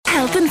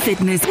Health and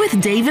Fitness with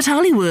David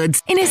Hollywood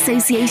in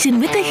association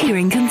with The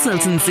Hearing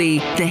Consultancy.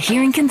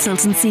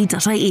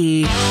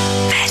 thehearingconsultancy.ie.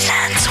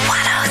 Midlands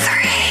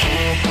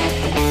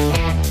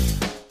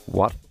 103.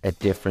 What a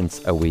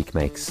difference a week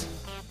makes.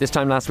 This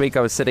time last week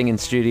I was sitting in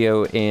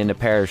studio in a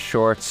pair of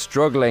shorts,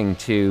 struggling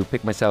to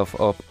pick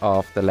myself up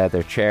off the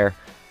leather chair.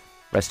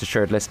 Rest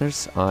assured,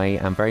 listeners, I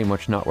am very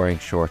much not wearing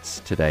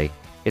shorts today.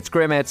 It's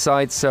grim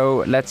outside,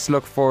 so let's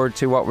look forward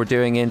to what we're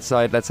doing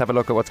inside. Let's have a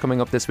look at what's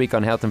coming up this week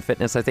on Health and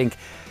Fitness. I think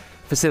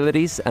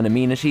facilities and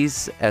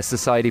amenities a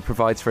society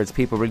provides for its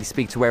people really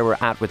speak to where we're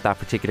at with that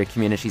particular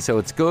community. So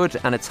it's good,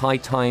 and it's high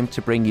time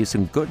to bring you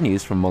some good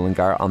news from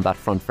Mullingar on that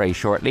front very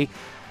shortly.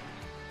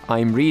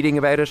 I'm reading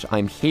about it,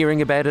 I'm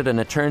hearing about it, and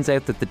it turns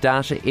out that the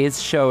data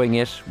is showing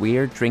it.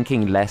 We're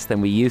drinking less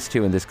than we used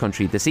to in this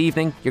country. This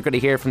evening, you're going to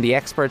hear from the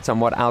experts on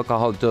what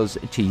alcohol does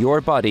to your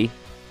body.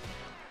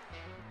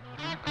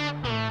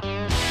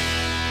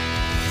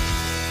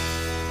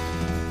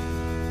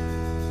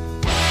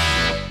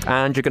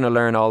 And you're going to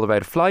learn all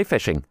about fly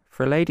fishing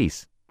for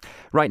ladies.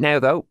 Right now,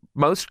 though,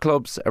 most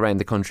clubs around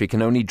the country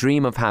can only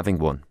dream of having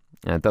one.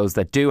 Those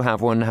that do have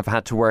one have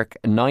had to work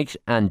night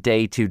and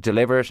day to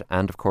deliver it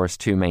and, of course,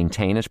 to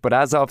maintain it. But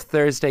as of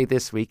Thursday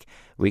this week,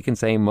 we can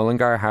say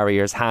Mullingar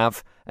Harriers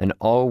have an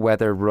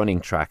all-weather running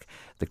track.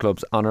 The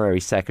club's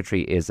honorary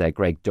secretary is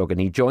Greg Duggan.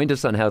 He joined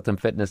us on Health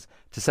and Fitness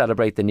to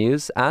celebrate the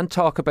news and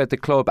talk about the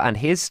club and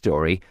his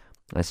story.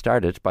 I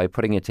started by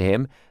putting it to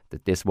him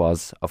that this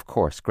was, of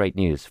course, great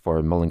news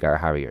for Mullingar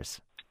Harriers.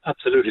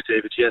 Absolutely,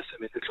 David, yes. I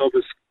mean, the club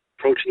is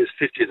approaching its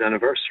 50th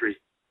anniversary.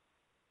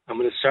 And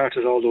when it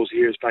started all those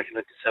years back in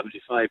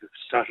 1975, it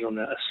started on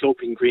a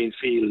sloping green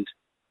field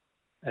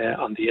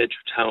on the edge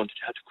of town.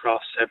 You had to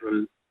cross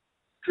several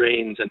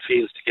drains and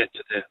fields to get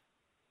to the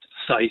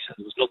site, and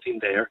there was nothing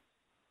there.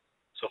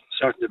 So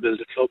starting to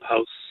build a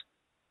clubhouse,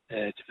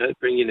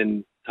 bringing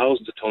in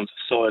thousands of tons of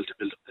soil to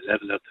build up the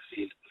level of the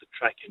field, put a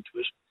track into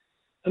it.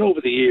 And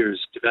over the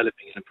years,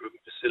 developing and improving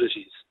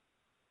facilities,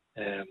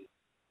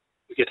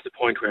 we get to the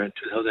point where in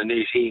 2018,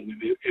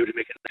 we were able to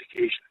make an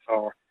application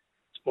for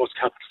sports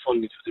capital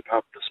funding to the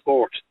Department of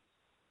Sport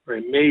for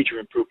a major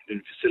improvement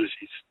in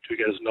facilities to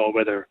get us an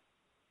all-weather,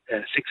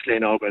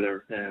 6-lane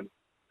all-weather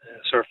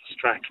surface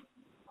track,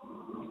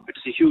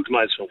 which is a huge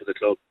milestone for the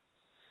club.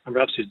 And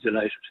we're absolutely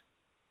delighted.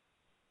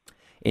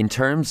 In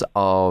terms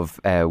of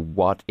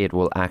what it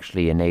will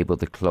actually enable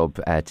the club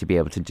to be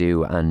able to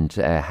do and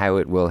how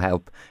it will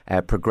help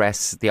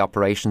progress the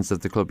operations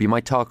of the club, you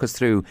might talk us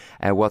through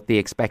what the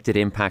expected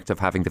impact of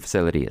having the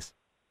facility is.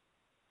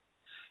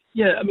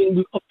 Yeah, I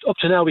mean, up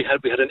to now we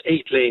had an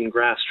 8-lane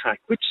grass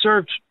track, which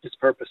served its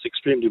purpose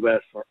extremely well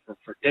for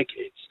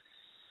decades.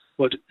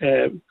 But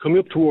coming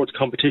up towards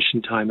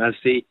competition time, as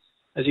you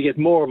get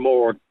more and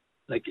more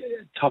like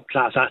top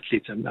class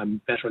athletes and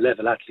better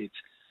level athletes,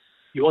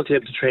 you want to be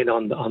able to train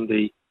on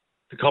the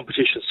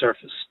competition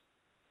surface.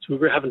 So we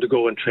were having to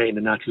go and train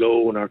in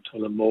Athlone or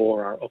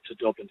Tullamore or up to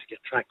Dublin to get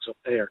tracks up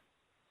there,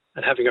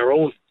 and having our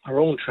own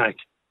track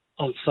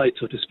on site,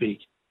 so to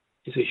speak,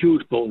 is a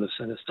huge bonus,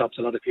 and it stops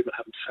a lot of people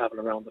having to travel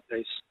around the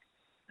place.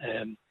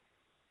 And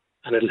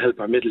it'll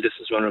help our middle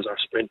distance runners, our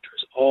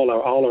sprinters. All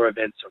our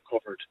events are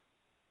covered.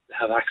 They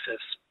have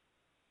access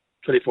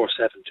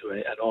 24/7 to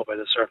an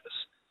all-weather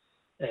surface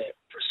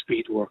for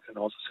speed work and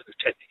also sort of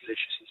technical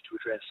issues to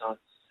address on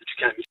that you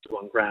can't do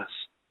on grass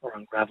or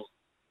on gravel.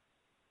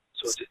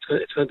 So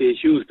it's going to be a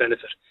huge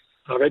benefit.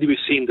 Already we've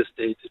seen this.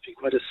 There's been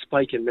quite a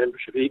spike in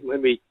membership.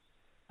 Even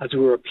as we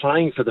were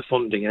applying for the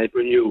funding, I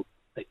knew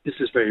like this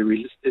is very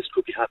real. This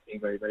could be happening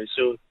very, very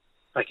soon.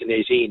 Back in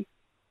 2018,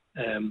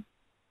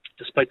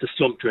 despite the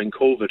slump during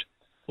COVID,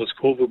 we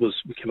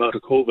came out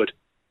of COVID,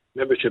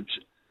 membership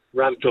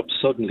ramped up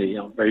suddenly,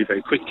 very,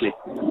 very quickly.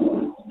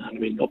 And I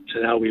mean, up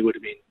to now, we would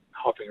have been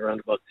hovering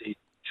around about the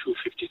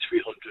 250,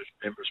 300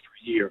 members per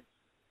year.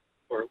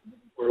 We're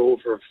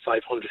over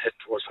 500, heading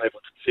towards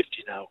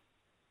 550 now.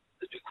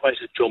 There's been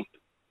quite a jump,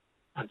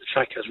 and the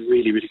track has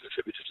really, really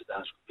contributed to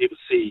that. People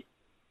see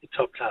the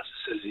top class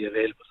facility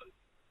available to them,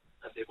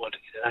 and they want to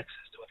get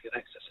access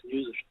and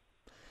use it.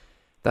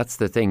 That's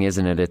the thing,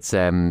 isn't it? It's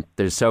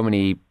there's so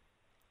many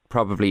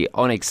probably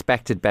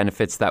unexpected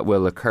benefits that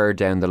will occur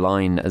down the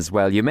line as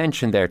well. You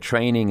mentioned their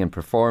training and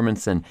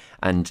performance, and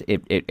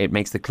it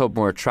makes the club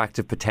more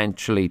attractive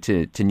potentially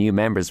to new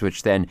members,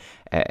 which then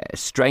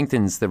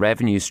strengthens the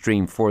revenue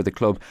stream for the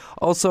club.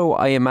 Also,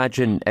 I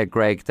imagine,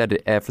 Greg,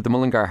 that for the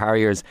Mullingar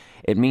Harriers,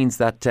 it means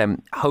that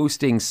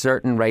hosting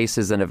certain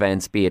races and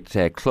events, be it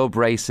club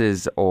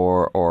races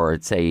or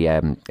say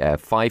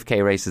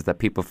 5K races that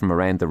people from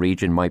around the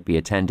region might be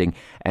attending,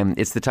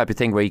 it's the type of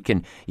thing where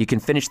you can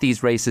finish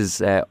these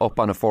races up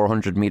on a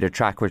 400-metre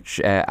track, which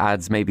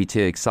adds maybe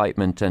to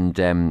excitement and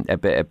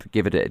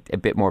give it a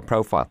bit more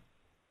profile.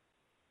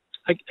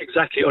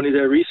 Exactly. Only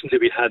there recently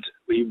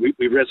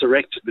we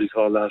resurrected, we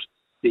call that,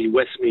 the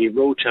Westmeath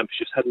Road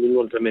Championships. Hadn't been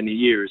run for many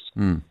years,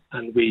 and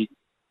we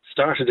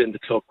started in the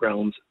club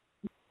grounds,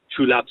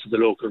 2 laps of the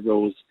local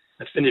roads,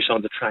 and finished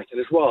on the track. And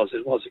it was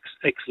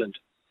excellent,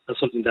 and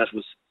something that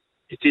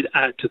it did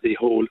add to the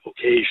whole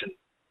occasion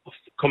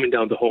coming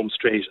down the home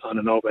straight on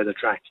an all-weather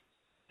track.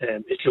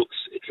 It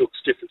looks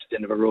different at the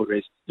end of a road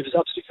race. It was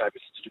absolutely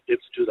fabulous to be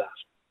able to do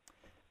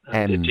that.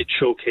 And it did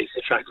showcase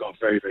the track off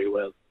very, very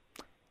well.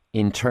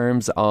 In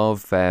terms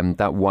of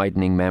that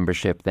widening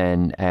membership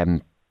then,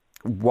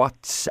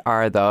 what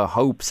are the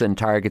hopes and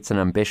targets and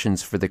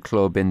ambitions for the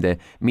club in the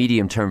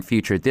medium-term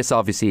future? This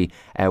obviously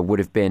would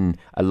have been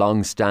a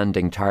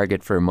long-standing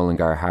target for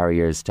Mullingar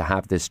Harriers to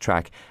have this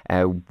track.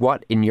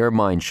 What, in your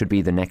mind, should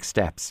be the next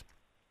steps?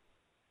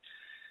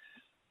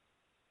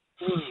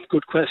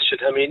 Good question.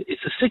 I mean,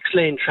 it's a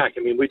 6-lane track. I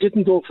mean, we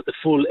didn't go for the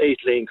full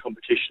 8-lane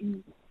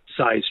competition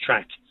size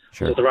track.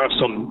 Sure. So there are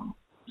some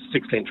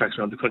 6-lane tracks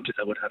around the country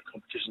that would have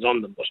competitions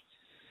on them, but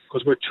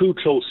because we're too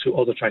close to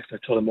other tracks like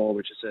Tullamore,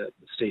 which is a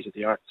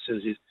state-of-the-art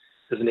facility,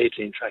 there's an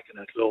 8-lane track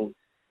in Athlone.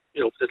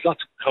 There's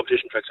lots of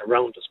competition tracks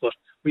around us, but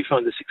we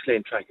found the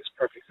 6-lane track is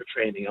perfect for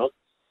training on.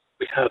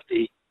 We have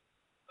the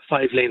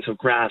 5 lanes of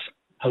grass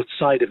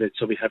outside of it,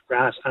 so we have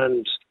grass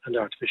and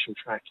artificial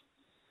track.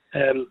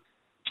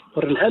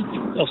 What it'll help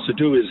us to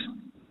do is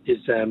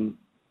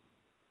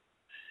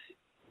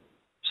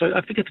so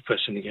I forget the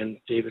question again,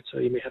 David, so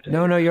you may have to...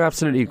 No, you're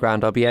absolutely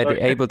grand. I'll be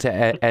able to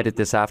edit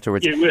this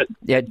afterwards. You will.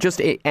 Yeah, just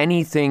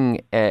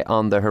anything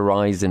on the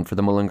horizon for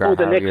the Mullingar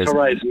the Harriers. Next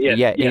horizon, yes.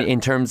 Yeah.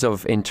 In terms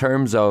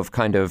of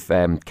kind of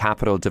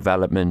capital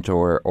development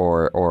or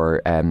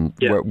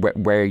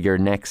where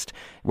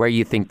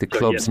you think the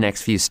club's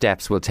next few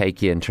steps will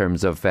take you in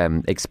terms of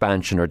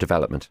expansion or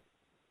development.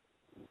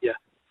 Yeah.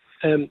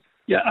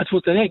 I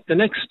suppose the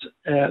next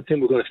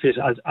thing we're going to fit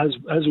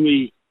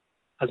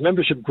as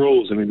membership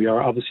grows. I mean, we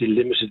are obviously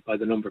limited by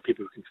the number of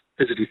people who can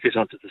physically fit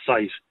onto the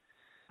site,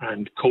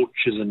 and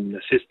coaches and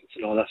assistants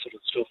and all that sort of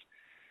stuff.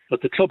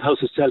 But the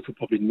clubhouse itself will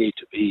probably need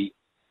to be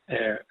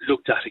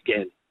looked at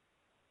again.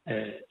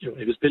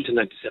 It was built in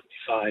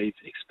 1975,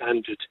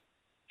 expanded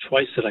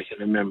twice that I can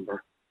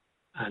remember,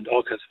 and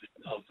all kinds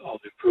of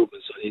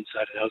improvements on the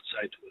inside and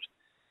outside to it.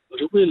 But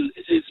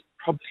it is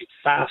probably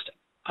fast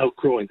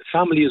outgrowing. The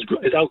family is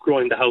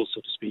outgrowing the house,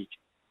 so to speak.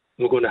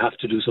 We're going to have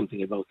to do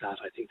something about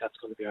that. I think that's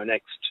going to be our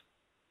next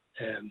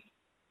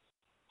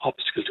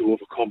obstacle to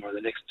overcome, or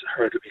the next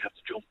hurdle we have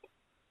to jump.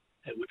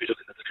 And we'll be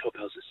looking at the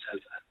clubhouse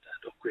itself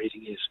and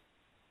upgrading it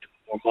to a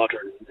more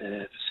modern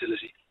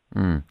facility.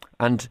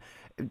 And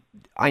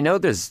I know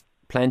there's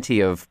plenty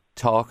of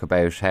talk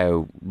about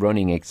how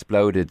running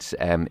exploded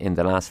in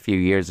the last few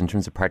years in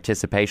terms of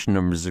participation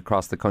numbers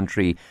across the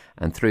country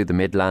and through the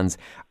Midlands.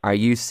 Are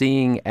you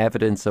seeing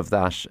evidence of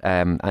that?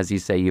 As you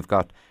say, you've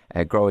got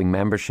growing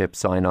membership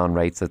sign-on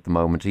rates at the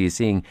moment. Are you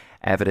seeing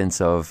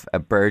evidence of a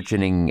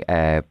burgeoning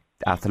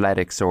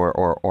athletics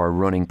or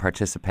running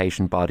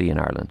participation body in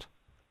Ireland?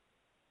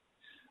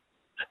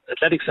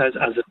 Athletics as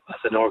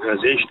an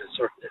organisation, is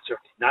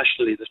certainly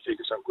nationally, the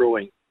figures are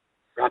growing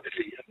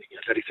rapidly. I think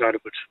Athletics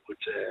Ireland would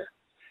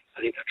I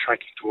think they're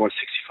tracking towards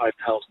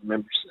 65,000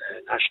 members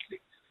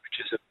nationally,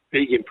 which is a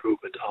big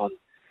improvement on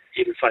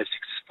even five,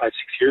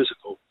 six years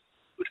ago,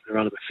 which was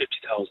around about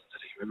 50,000, I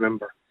think you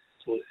remember.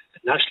 So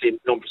nationally,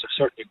 numbers are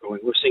certainly growing.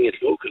 We're seeing it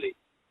locally.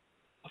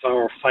 Of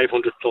our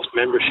 500 plus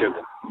membership,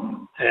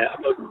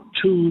 about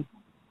 2/3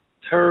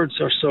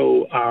 or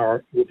so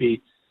will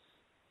be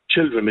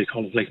children, we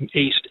call it, like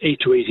 8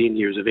 to 18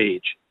 years of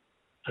age.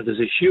 And there's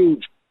a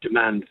huge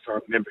demand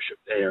for membership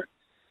there.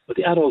 But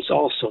the adults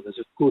also, there's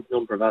a good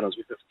number of adults.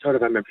 We've got 1/3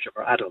 of our membership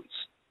are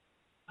adults.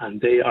 And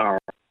they are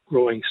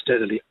growing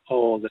steadily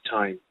all the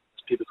time.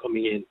 There's people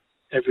coming in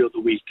every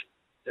other week.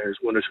 There's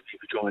 1 or 2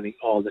 people joining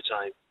all the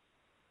time.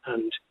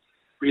 And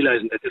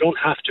realising that they don't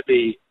have to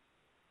be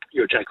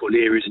your Jack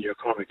O'Leary's and your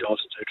Cormac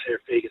Dawson's or Claire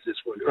Fagan's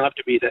this world. You don't have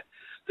to be the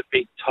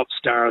big top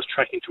stars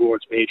tracking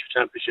towards major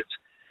championships.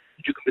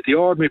 You can be the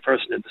ordinary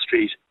person in the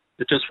street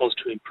that just wants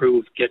to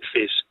improve, get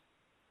fit,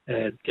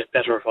 get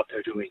better at what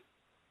they're doing.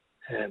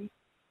 And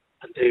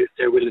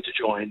they're willing to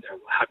join, they're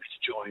happy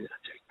to join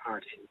and take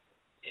part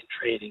in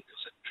training,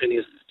 because training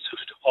is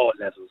suited to all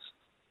levels.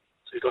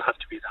 So you don't have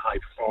to be the high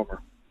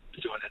performer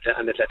to join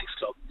an athletics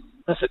club.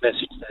 That's a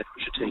message that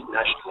we should take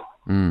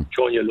nationally.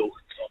 Join your local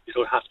club. You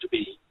don't have to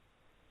be,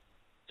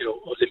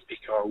 Olympic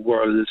or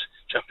world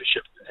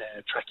championship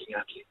tracking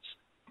athletes.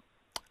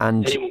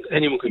 And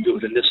anyone can do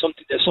it, and there's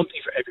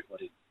something for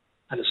everybody,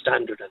 and a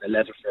standard and a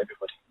level for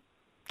everybody.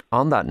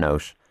 On that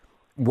note,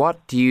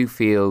 what do you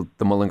feel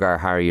the Mullingar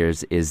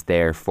Harriers is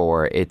there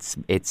for? Its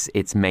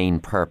main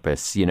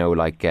purpose,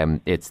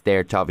 it's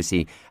there to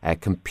obviously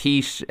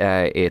compete.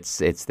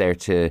 It's there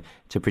to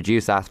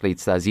produce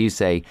athletes, as you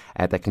say,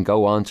 that can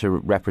go on to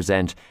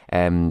represent,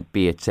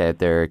 be it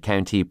their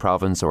county,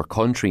 province, or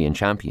country in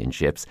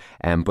championships.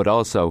 But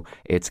also,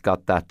 it's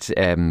got that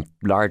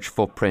large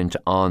footprint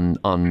on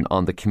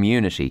the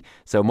community.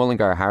 So,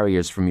 Mullingar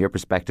Harriers, from your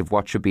perspective,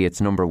 what should be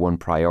its number one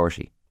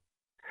priority?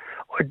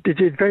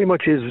 It very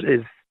much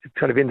is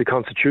kind of in the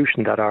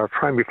constitution that our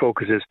primary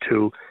focus is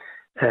to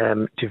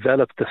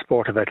develop the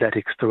sport of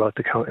athletics throughout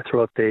the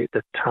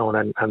town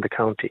and the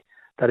county.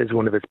 That is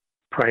one of its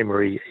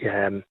primary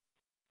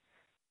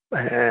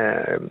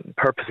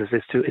purposes,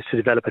 is to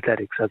develop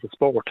athletics as a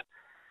sport.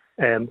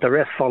 The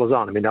rest follows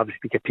on. I mean, obviously,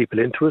 we get people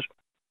into it,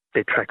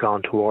 they trek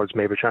on towards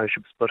major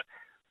championships, but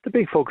the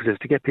big focus is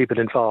to get people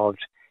involved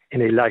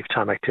in a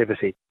lifetime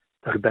activity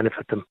that will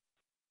benefit them.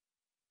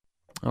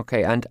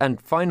 Okay,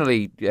 and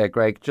finally,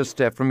 Greg,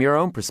 just from your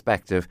own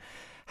perspective,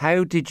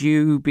 how did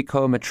you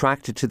become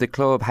attracted to the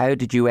club? How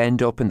did you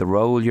end up in the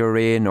role you're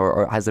in?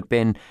 Or has it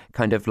been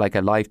kind of like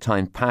a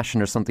lifetime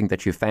passion or something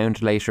that you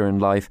found later in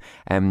life?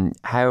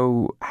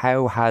 How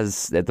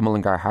has the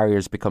Mullingar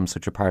Harriers become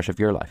such a part of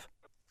your life?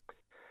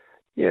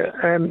 Yeah,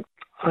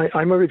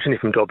 I'm originally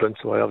from Dublin,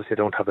 so I obviously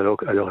don't have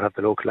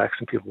the local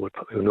accent. People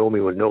who know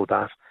me will know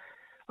that.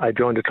 I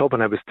joined the club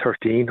when I was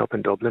 13 up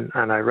in Dublin,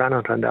 and I ran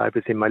out, and I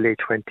was in my late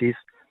 20s.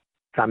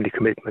 Family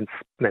commitments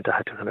meant I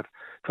had to kind of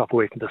drop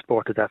away from the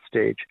sport at that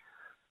stage.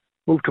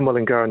 Moved to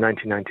Mullingar in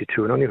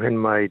 1992, and only when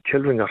my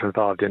children got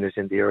involved in it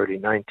in the early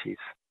 90s,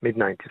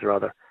 mid-90s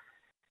rather,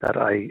 that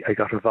I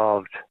got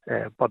involved.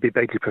 Bobby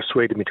Begley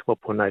persuaded me to go up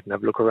one night and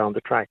have a look around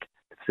the track,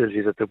 the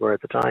facilities that there were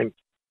at the time.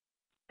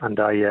 And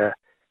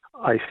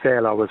I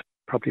felt I was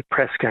probably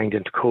press-ganged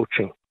into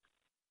coaching.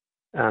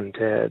 And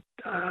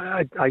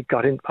I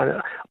got in,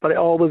 but I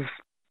always,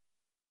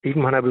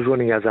 even when I was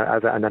running as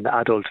an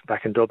adult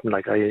back in Dublin,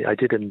 like I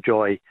did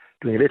enjoy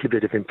doing a little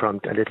bit of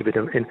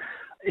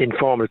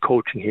informal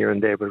coaching here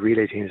and there, but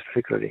relay teams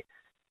particularly.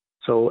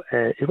 So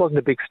it wasn't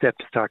a big step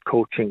to start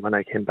coaching when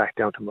I came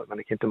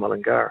to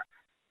Mullingar.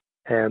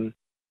 And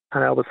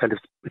I always felt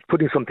it's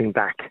putting something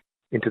back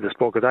into the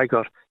sport, because I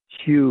got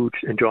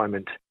huge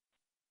enjoyment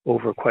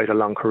over quite a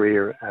long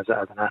career as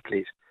an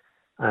athlete.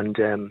 And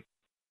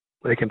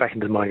when I came back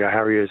into the Mullingar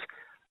Harriers,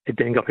 it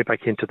then got me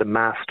back into the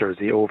Masters,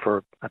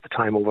 at the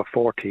time over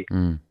 40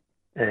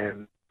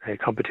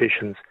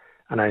 competitions,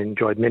 and I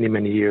enjoyed many,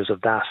 many years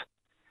of that.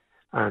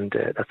 And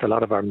that's a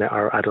lot of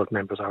our adult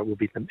members will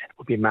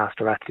be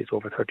master athletes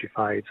over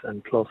 35s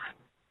and plus.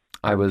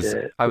 I was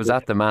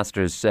at the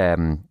Masters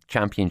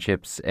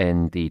Championships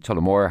in the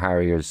Tullamore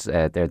Harriers.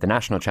 They're the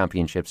national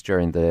championships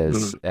during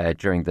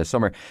the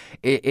summer.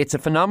 It's a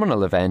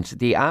phenomenal event.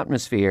 The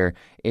atmosphere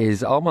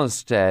is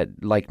almost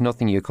like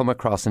nothing you come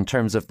across in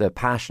terms of the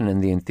passion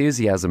and the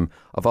enthusiasm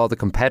of all the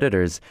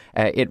competitors.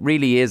 It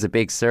really is a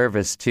big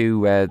service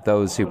to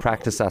those who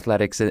practice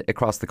athletics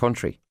across the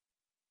country.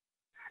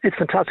 It's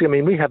fantastic. I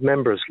mean, we have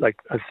members, like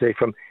I say,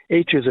 from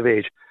 8 years of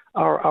age.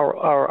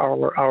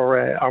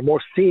 Our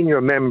more senior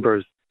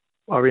members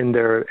are in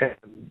their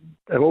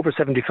over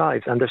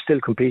 75s, and they're still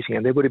competing,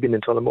 and they would have been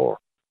in Tullamore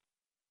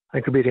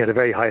and competing at a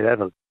very high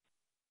level.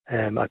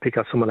 I pick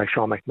up someone like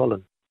Sean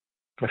McMullen.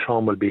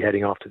 Sean will be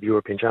heading off to the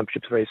European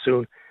Championships very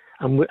soon,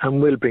 and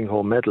will bring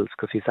home medals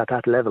because he's at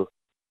that level.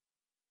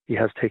 He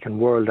has taken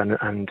world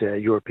and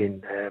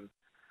European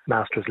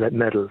Masters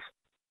medals.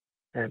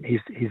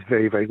 He's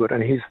very, very good,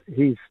 and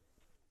he's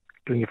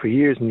doing it for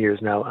years and years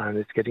now, and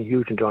it's getting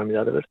huge enjoyment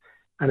out of it.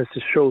 And it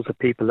just shows the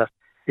people that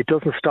it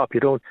doesn't stop.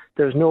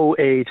 There's no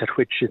age at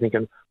which you're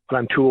thinking, well,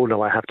 I'm too old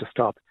now, I have to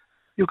stop.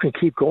 You can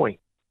keep going.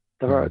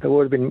 You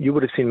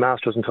would have seen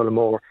Masters in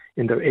Tullamore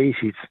in their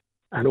 80s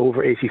and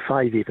over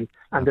 85 even,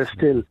 and they're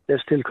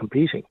still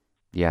competing.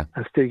 Yeah.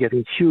 And still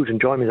getting huge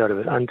enjoyment out of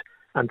it. And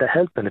the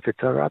health benefits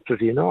are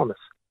absolutely enormous.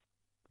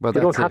 Well,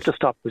 you don't have to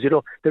stop,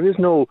 because there is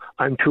no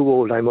I'm too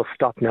old, I must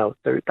stop now.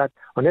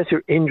 Unless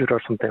you're injured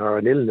or something, or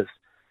an illness,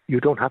 you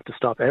don't have to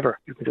stop ever.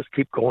 You can just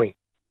keep going.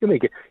 You'll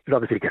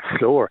obviously get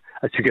slower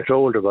as you get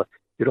older, but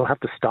you don't have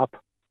to stop.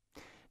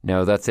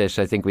 No, that's it.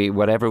 I think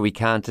whatever we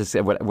can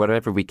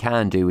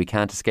do, we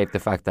can't escape the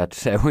fact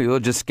that we will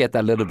just get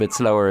that little bit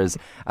slower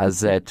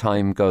as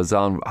time goes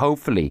on.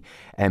 Hopefully,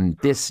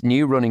 this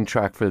new running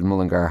track for the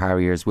Mullingar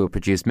Harriers will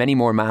produce many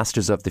more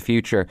masters of the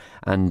future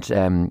and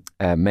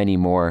many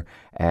more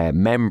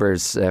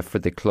members for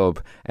the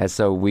club.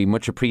 So we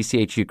much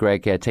appreciate you,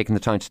 Greg, taking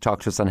the time to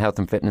talk to us on health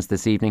and fitness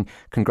this evening.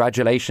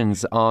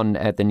 Congratulations on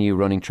the new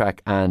running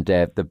track, and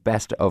the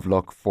best of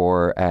luck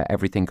for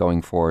everything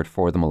going forward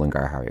for the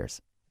Mullingar Harriers.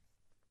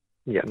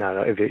 Yeah,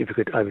 no. If you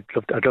could, I'd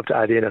love to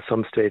add in at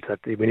some stage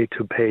that we need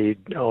to pay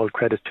all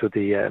credit to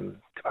the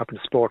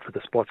Department of Sport for the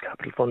sports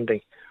capital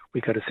funding.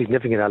 We got a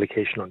significant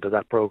allocation under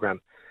that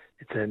program.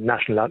 It's a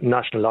national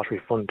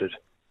lottery funded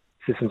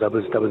system that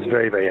was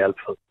very, very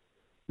helpful.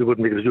 We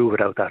wouldn't be able to do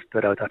without that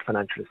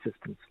financial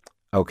assistance.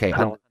 Okay.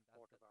 And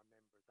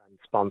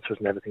sponsors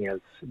and everything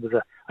else. It was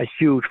a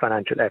huge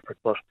financial effort,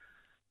 but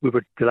we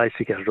were delighted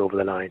to get it over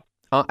the line.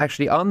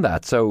 Actually, on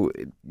that, so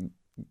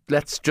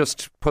let's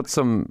just put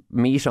some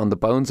meat on the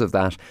bones of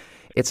that.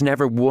 It's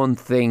never one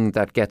thing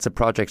that gets a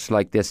project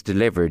like this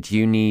delivered.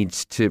 You need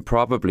to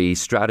probably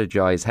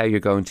strategise how you're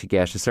going to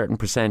get a certain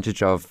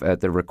percentage of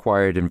the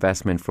required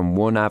investment from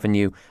one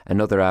avenue,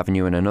 another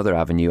avenue and another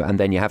avenue, and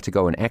then you have to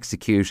go and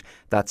execute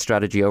that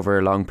strategy over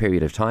a long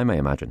period of time, I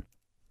imagine.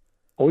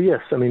 Oh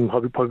yes, I mean,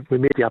 we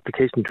made the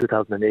application in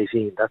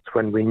 2018. That's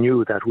when we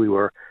knew that we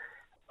were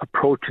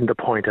approaching the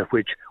point at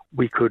which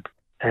we could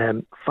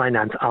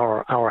finance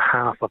our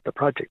half of the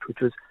project, which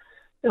was,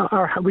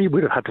 we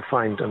would have had to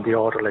find on the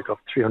order of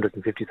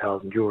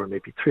 €350,000,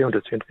 maybe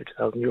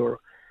 €350,000,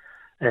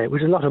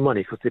 which is a lot of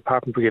money because the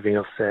department were giving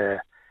us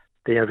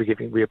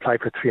We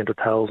applied for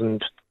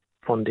 300,000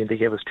 funding. They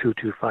gave us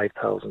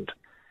 225,000,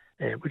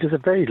 which is a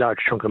very large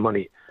chunk of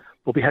money,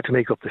 but we had to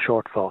make up the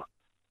shortfall.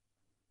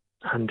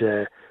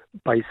 And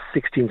by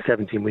 16,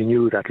 17, we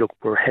knew that, look,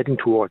 we're heading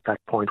toward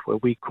that point where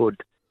we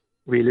could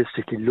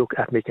realistically look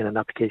at making an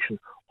application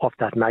of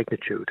that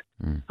magnitude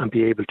and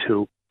be able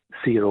to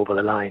see it over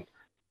the line.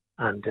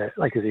 And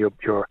like I say,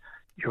 you're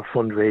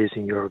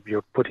fundraising,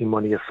 you're putting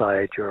money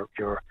aside, you're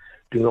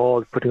putting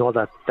all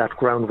that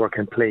groundwork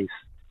in place,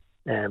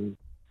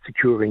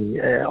 securing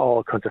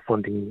all kinds of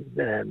funding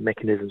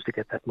mechanisms to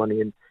get that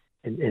money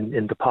in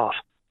the pot,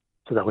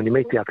 so that when you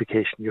make the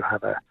application, you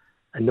have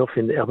enough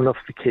of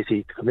the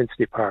kitty to convince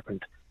the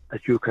department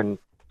that you can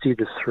see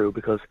this through,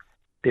 because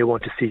they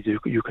want to see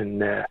you can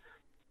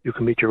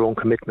meet your own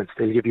commitments.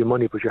 They'll give you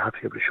money, but you have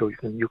to be able to show you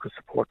can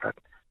support that.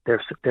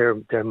 Their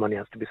money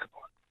has to be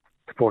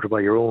supported by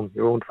your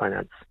own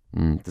finance.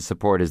 The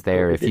support is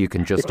there if you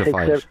can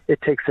justify it.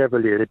 It takes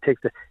several years.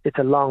 It's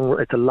a long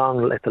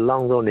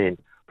run in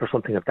for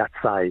something of that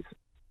size.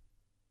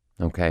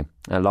 Okay,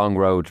 a long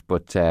road,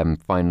 but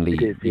finally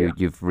is,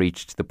 you've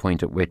reached the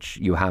point at which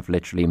you have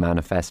literally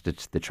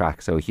manifested the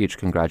track. So huge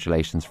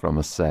congratulations from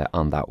us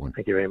on that one.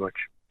 Thank you very much.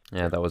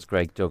 Yeah, that was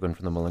Greg Duggan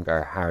from the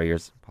Mullingar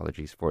Harriers.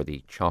 Apologies for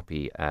the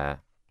choppy,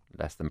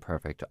 less than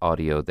perfect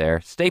audio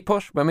there. Stay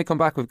put. When we come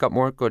back, we've got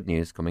more good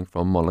news coming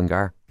from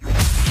Mullingar.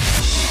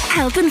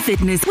 Health and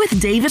fitness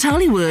with David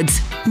Hollywood.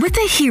 With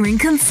the Hearing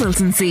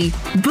Consultancy.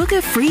 Book a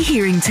free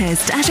hearing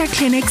test at our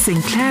clinics in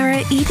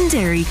Clara,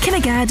 Edenderry,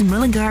 Kinnegad,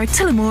 Mullingar,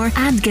 Tullamore,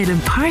 and get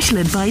impartial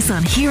advice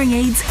on hearing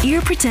aids, ear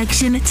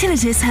protection,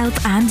 tinnitus help,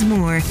 and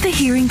more.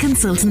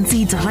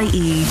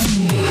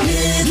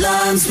 thehearingconsultancy.ie.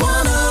 Midlands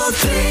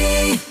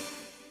 103.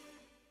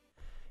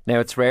 Now,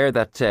 it's rare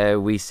that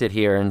we sit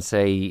here and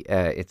say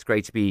it's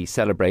great to be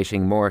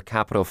celebrating more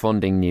capital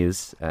funding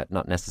news,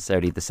 not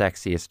necessarily the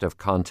sexiest of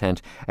content.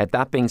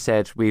 That being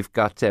said, we've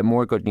got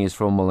more good news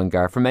from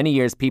Mullingar. For many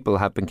years, people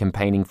have been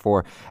campaigning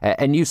for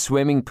a new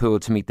swimming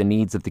pool to meet the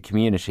needs of the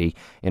community.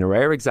 In a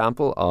rare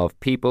example of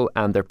people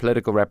and their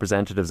political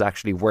representatives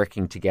actually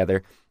working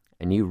together,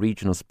 a new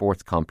regional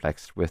sports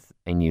complex with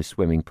a new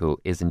swimming pool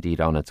is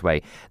indeed on its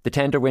way. The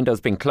tender window has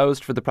been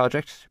closed for the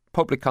project.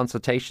 Public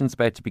consultations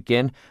about to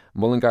begin.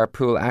 Mullingar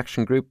Pool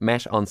Action Group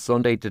met on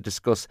Sunday to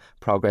discuss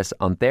progress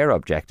on their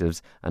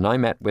objectives, and I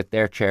met with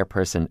their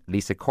chairperson,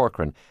 Lisa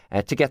Corcoran,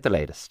 to get the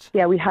latest.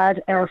 Yeah, we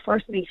had our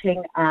first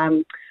meeting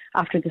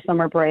after the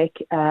summer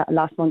break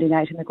last Monday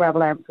night in the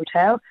Gravel Arms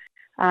Hotel.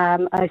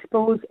 I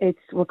suppose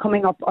we're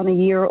coming up on a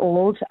year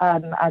old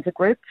as a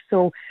group.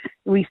 So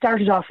we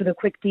started off with a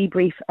quick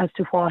debrief as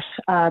to what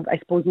I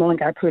suppose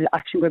Mullingar Pool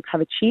Action Group have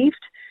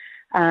achieved.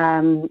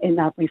 In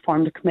that we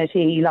formed a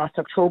committee last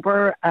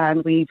October,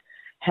 and we've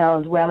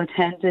held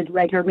well-attended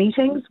regular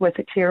meetings with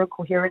a clear and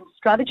coherent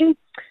strategy.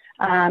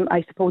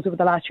 I suppose over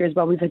the last year as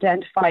well, we've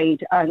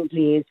identified and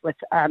liaised with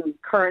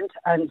current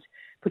and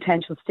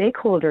potential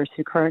stakeholders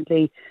who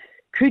currently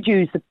could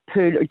use the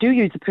pool, or do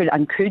use the pool,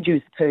 and could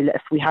use the pool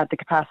if we had the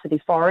capacity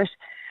for it.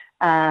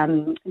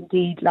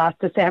 Indeed, last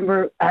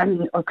December,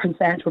 our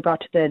concerns were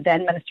brought to the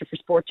then Minister for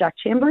Sport, Jack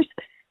Chambers,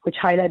 which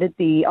highlighted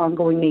the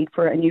ongoing need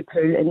for a new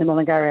pool in the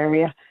Mullingar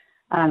area.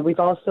 And we've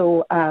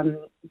also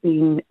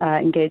been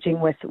engaging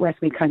with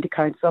Westmeath County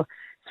Council,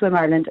 Swim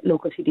Ireland,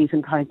 local TDs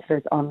and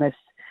councillors on this.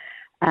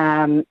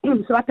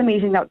 So at the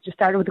meeting, that just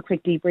started with a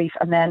quick debrief,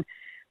 and then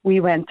we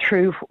went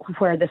through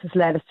where this has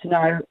led us to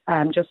now.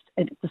 Just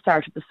at the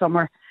start of the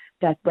summer,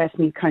 that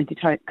Westmeath County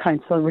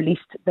Council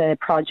released the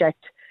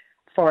project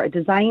for a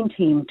design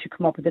team to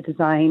come up with a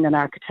design and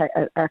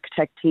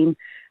architect team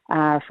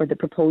for the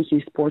proposed new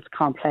sports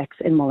complex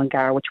in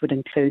Mullingar, which would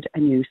include a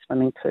new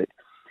swimming pool.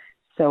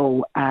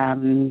 So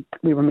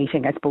we were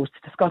meeting, I suppose, to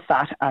discuss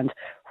that and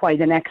why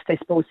the next, I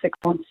suppose, 6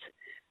 months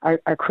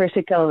are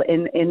critical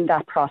in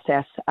that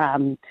process,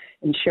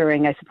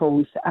 ensuring, I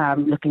suppose,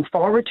 looking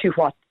forward to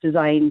what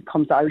design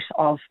comes out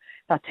of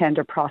that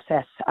tender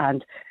process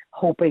and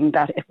hoping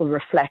that it will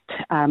reflect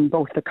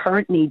both the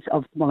current needs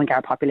of the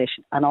Mullingar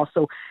population and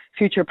also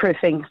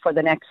future-proofing for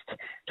the next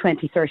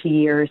 20, 30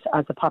 years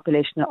as the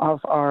population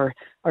of our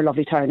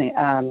lovely town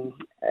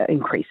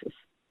increases.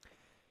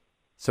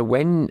 So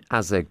when,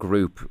 as a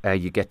group,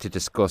 you get to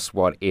discuss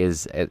what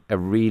is a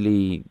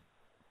really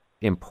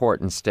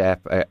important step,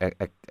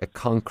 a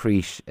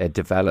concrete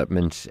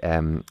development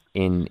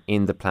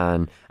in the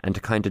plan, and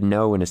to kind of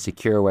know in a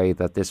secure way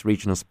that this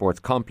regional sports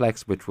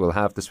complex, which will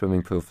have the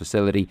swimming pool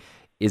facility,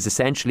 is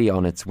essentially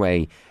on its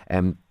way,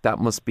 that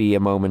must be a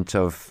moment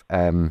of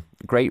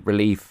great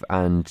relief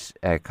and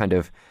kind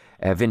of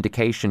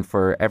vindication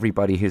for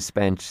everybody who's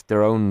spent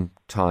their own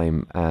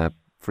time,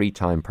 free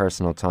time,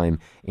 personal time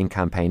in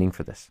campaigning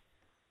for this.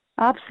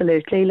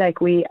 Absolutely. Like,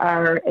 we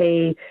are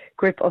a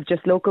group of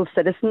just local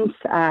citizens,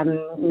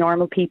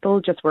 normal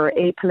people, just we're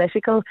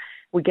apolitical.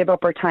 We give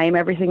up our time.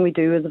 Everything we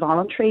do is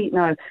voluntary.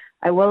 Now,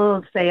 I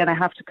will say, and I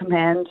have to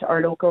commend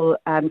our local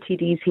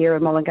TDs here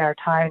in Mullingar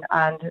Town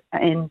and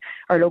in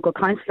our local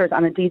councillors,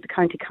 and indeed the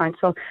County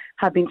Council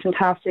have been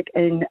fantastic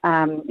in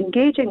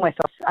engaging with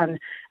us and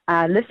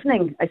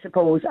listening, I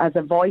suppose, as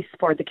a voice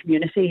for the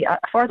community,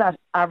 for that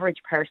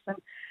average person.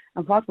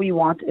 And what we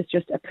want is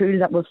just a pool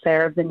that will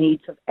serve the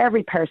needs of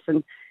every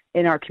person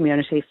in our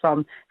community,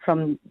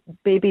 from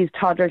babies,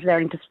 toddlers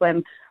learning to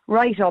swim,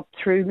 right up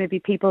through maybe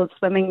people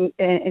swimming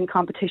in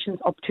competitions,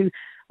 up to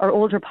our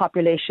older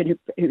population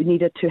who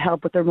needed to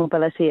help with their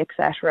mobility,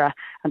 etc.,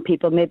 and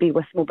people maybe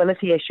with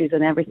mobility issues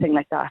and everything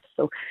like that.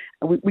 So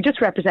we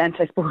just represent,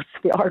 I suppose,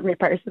 the ordinary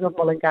person of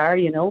Mullingar,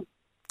 you know.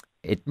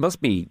 It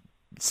must be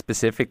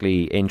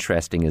specifically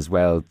interesting as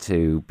well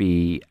to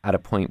be at a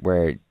point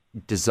where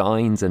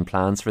designs and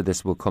plans for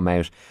this will come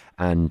out,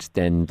 and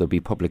then there'll be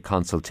public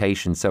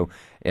consultation. So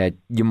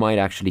you might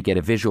actually get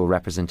a visual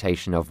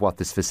representation of what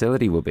this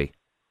facility will be.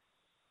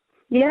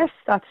 Yes,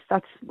 that's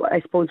what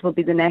I suppose will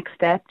be the next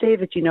step,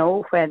 David. You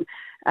know, when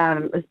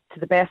to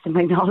the best of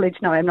my knowledge,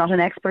 now I'm not an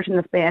expert in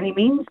this by any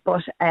means,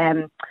 but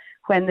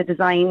when the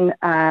designs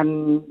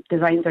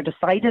are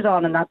decided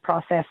on and that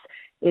process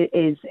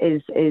is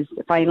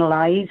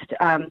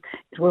finalised,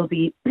 it will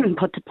be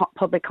put to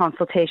public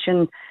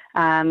consultation.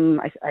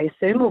 I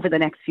assume over the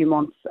next few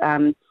months,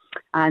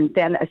 and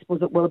then I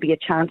suppose it will be a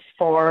chance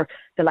for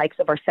the likes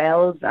of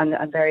ourselves and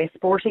various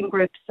sporting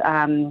groups,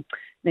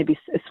 maybe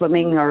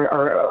swimming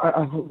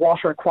or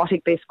water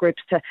aquatic based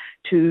groups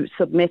to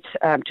submit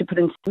to put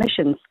in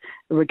submissions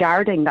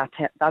regarding that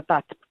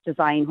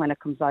design when it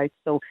comes out.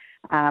 So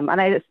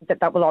and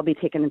that will all be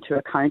taken into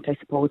account, I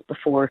suppose,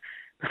 before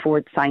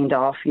it's signed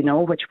off, you know,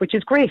 which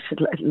is great.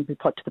 It'll be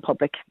put to the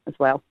public as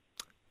well.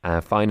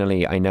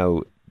 Finally, I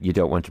know you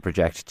don't want to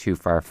project too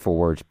far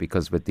forward,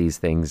 because with these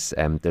things,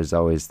 there's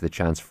always the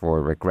chance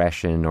for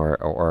regression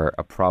or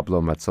a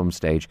problem at some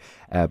stage.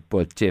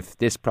 But if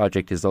this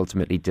project is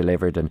ultimately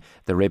delivered and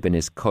the ribbon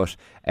is cut,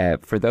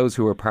 for those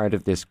who are part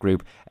of this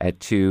group,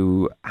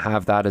 to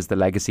have that as the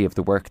legacy of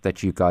the work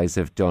that you guys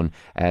have done,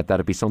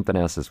 that'd be something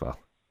else as well.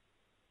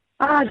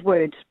 It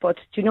would, but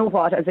do you know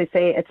what? As I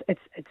say,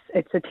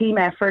 it's a team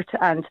effort,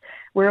 and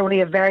we're only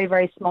a very,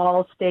 very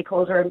small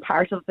stakeholder and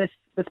part of this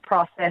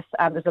process.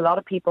 There's a lot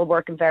of people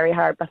working very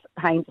hard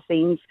behind the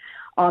scenes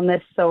on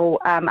this, so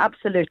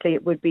absolutely,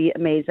 it would be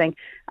amazing,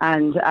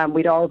 and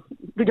we'd all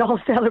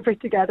celebrate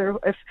together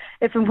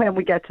if and when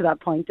we get to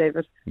that point,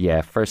 David.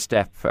 Yeah, first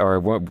step,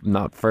 or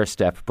not first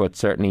step, but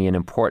certainly an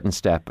important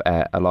step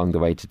along the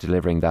way to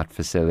delivering that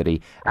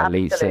facility.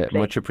 Lisa,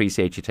 much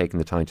appreciate you taking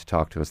the time to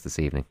talk to us this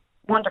evening.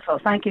 Wonderful.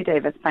 Thank you,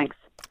 David. Thanks.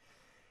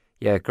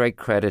 Yeah, great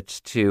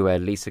credit to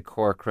Lisa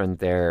Corcoran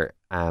there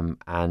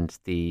and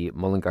the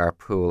Mullingar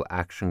Pool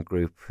Action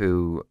Group,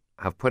 who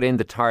have put in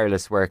the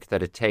tireless work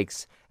that it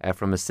takes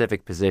from a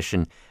civic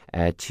position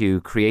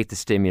to create the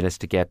stimulus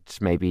to get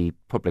maybe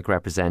public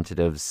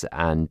representatives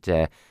and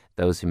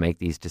those who make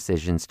these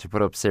decisions to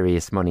put up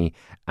serious money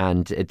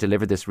and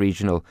deliver this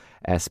regional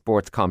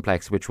sports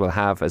complex, which will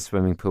have a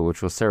swimming pool,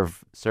 which will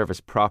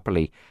service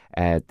properly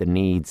the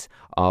needs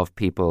of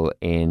people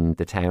in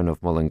the town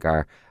of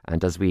Mullingar.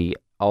 And as we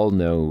all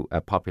know,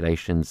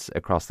 populations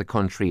across the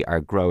country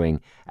are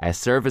growing.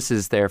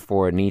 Services,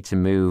 therefore, need to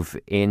move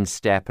in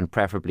step and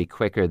preferably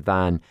quicker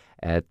than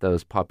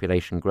those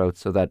population growth,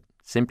 so that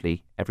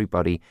simply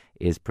everybody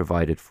is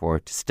provided for.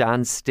 To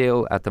stand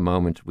still at the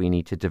moment, we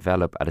need to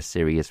develop at a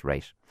serious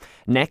rate.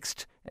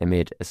 Next,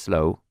 amid a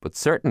slow but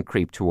certain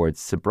creep towards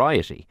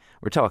sobriety,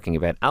 we're talking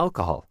about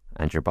alcohol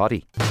and your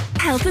body.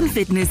 Health and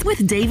Fitness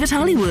with David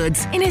Hollywood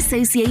in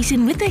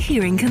association with the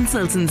Hearing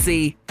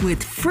Consultancy.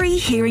 With free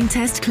hearing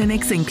test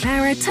clinics in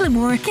Clara,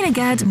 Tullamore,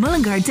 Kinnegad,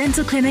 Mullingar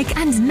Dental Clinic,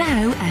 and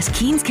now at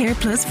Keen's Care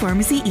Plus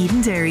Pharmacy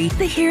Edenderry.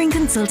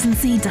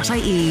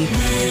 thehearingconsultancy.ie.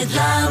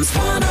 Midlands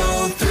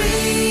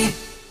 103.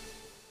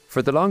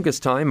 For the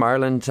longest time,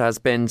 Ireland has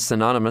been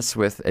synonymous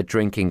with a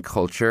drinking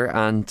culture,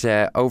 and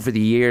over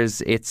the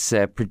years it's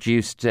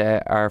produced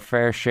our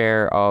fair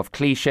share of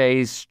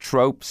cliches,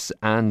 tropes,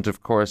 and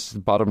of course,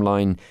 bottom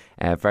line,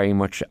 very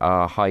much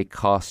a high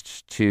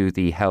cost to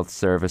the health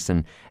service,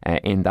 and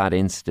in that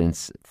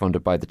instance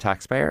funded by the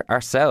taxpayer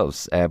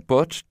ourselves.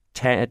 But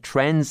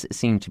trends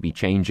seem to be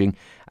changing,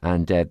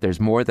 and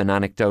there's more than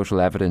anecdotal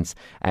evidence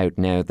out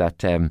now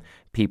that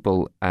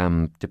people,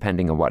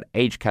 depending on what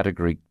age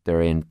category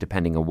they're in,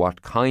 depending on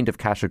what kind of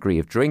category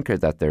of drinker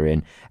that they're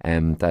in,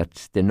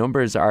 that the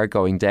numbers are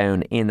going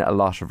down in a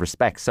lot of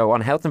respects. So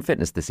on Health and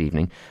Fitness this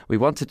evening, we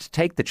wanted to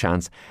take the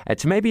chance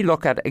to maybe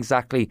look at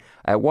exactly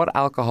what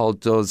alcohol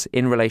does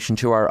in relation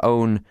to our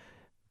own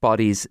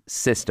body's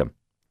system.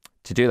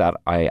 To do that,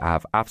 I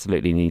have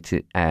absolutely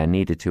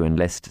needed to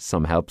enlist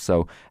some help.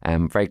 So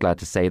I'm very glad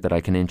to say that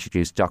I can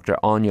introduce Dr.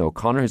 Anya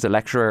O'Connor, who's a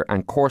lecturer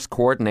and course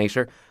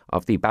coordinator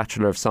of the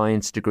Bachelor of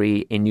Science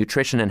degree in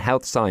Nutrition and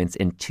Health Science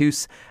in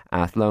TUS,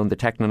 Athlone, the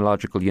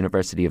Technological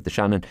University of the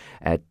Shannon.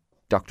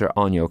 Dr.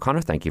 Anya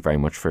O'Connor, thank you very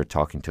much for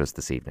talking to us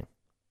this evening.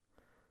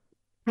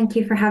 Thank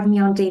you for having me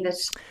on, David.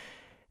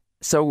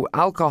 So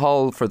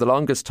alcohol for the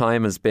longest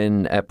time has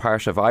been a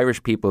part of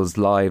Irish people's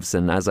lives,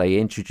 and as I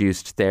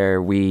introduced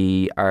there,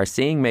 we are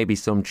seeing maybe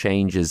some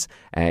changes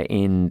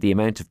in the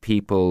amount of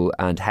people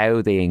and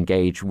how they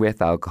engage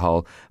with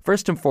alcohol.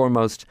 First and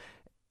foremost,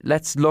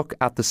 let's look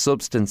at the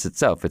substance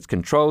itself. It's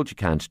controlled. You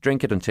can't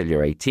drink it until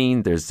you're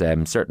 18. There's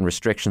certain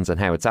restrictions on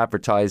how it's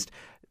advertised.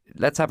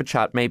 Let's have a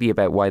chat maybe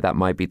about why that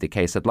might be the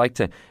case. I'd like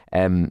to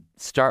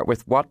start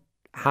with what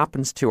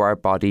happens to our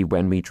body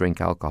when we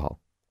drink alcohol.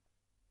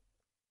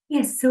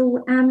 Yes,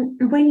 so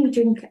when you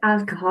drink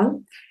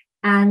alcohol,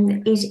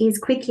 it is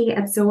quickly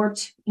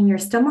absorbed in your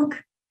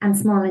stomach and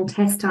small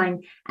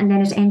intestine, and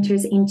then it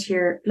enters into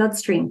your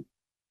bloodstream.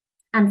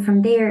 And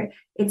from there,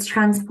 it's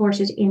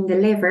transported in the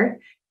liver,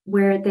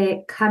 where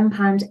the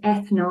compound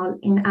ethanol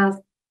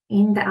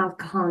in the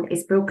alcohol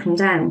is broken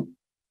down.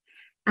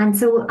 And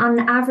so on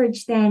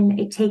average, then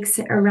it takes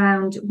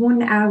around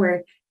 1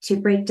 hour to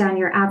break down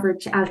your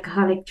average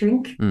alcoholic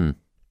drink.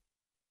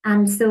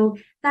 And so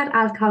that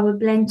alcohol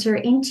will enter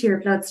into your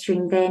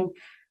bloodstream then,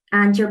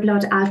 and your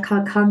blood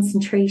alcohol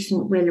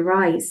concentration will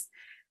rise.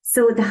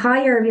 So the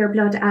higher your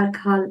blood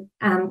alcohol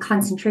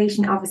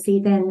concentration, obviously,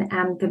 then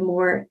the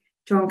more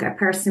drunk a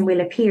person will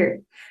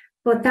appear.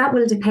 But that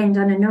will depend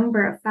on a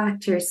number of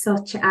factors,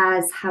 such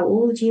as how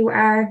old you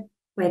are,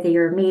 whether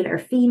you're male or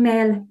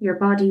female, your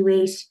body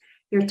weight,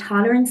 your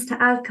tolerance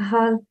to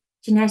alcohol,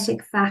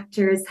 genetic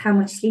factors, how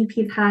much sleep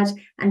you've had,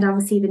 and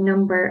obviously the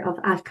number of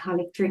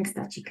alcoholic drinks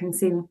that you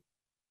consume.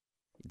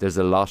 There's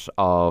a lot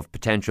of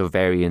potential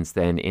variance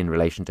then in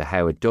relation to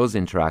how it does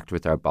interact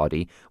with our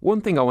body. One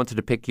thing I wanted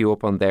to pick you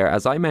up on there,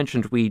 as I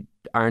mentioned, we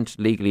aren't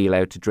legally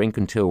allowed to drink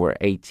until we're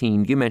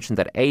 18. You mentioned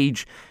that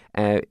age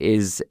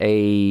is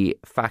a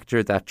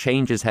factor that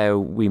changes how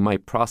we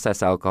might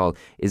process alcohol.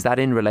 Is that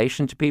in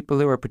relation to people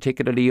who are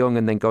particularly young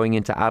and then going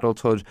into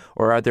adulthood,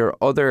 or are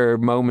there other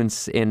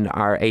moments in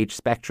our age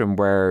spectrum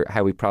where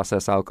how we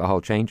process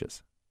alcohol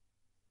changes?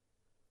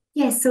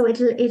 Yes, so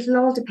it'll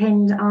all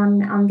depend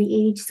on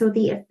the age. So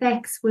the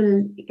effects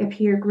will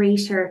appear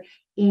greater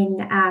in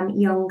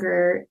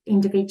younger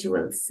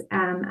individuals,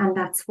 and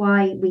that's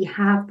why we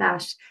have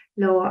that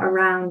law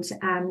around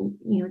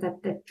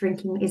that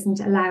drinking isn't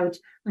allowed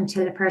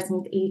until a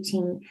person is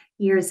 18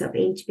 years of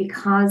age,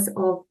 because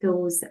of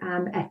those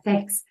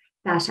effects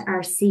that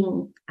are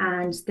seen,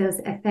 and those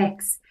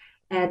effects.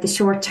 The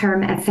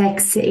short-term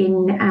effects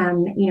in,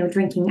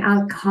 drinking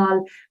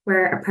alcohol,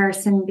 where a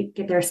person,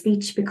 their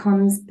speech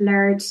becomes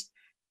slurred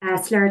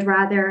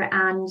rather,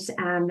 and,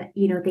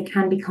 they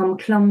can become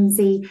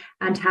clumsy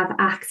and have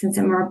accents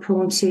and more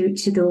prone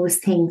to those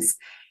things.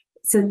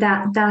 So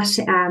that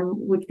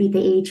would be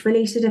the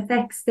age-related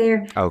effects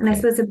there. Okay. And I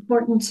suppose it's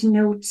important to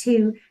note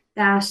too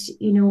that,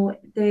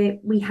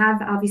 we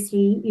have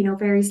obviously,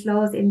 various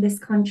laws in this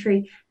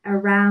country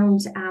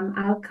around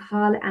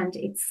alcohol and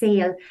its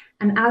sale.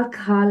 And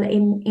alcohol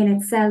in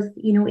itself,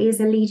 is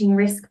a leading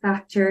risk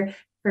factor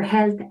for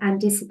health and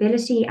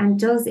disability, and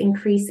does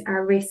increase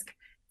our risk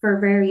for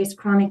various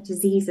chronic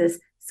diseases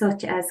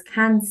such as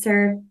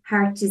cancer,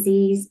 heart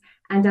disease,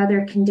 and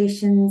other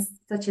conditions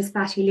such as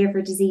fatty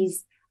liver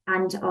disease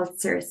and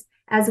ulcers,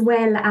 as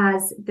well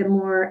as the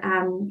more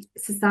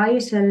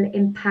societal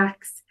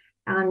impacts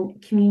on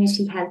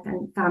community health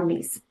and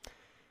families.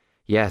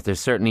 Yeah, there's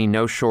certainly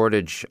no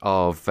shortage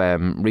of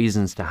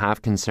reasons to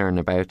have concern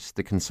about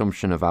the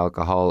consumption of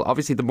alcohol.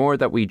 Obviously, the more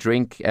that we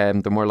drink,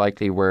 the more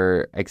likely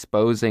we're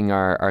exposing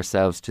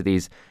ourselves to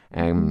these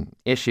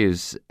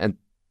issues. And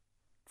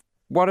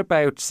what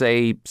about,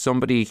 say,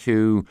 somebody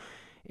who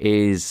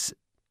is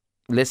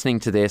listening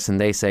to this and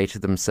they say to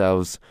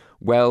themselves,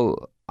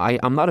 well,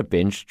 I'm not a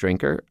binge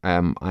drinker.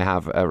 I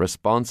have a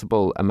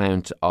responsible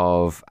amount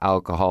of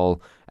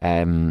alcohol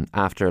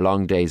after a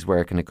long day's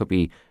work, and it could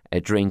be a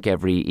drink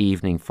every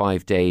evening,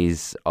 5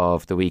 days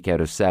of the week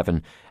out of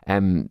 7.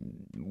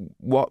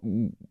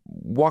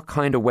 What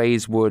kind of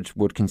ways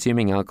would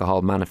consuming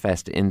alcohol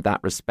manifest in that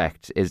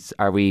respect?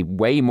 Are we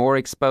way more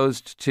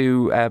exposed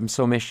to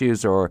some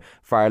issues, or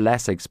far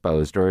less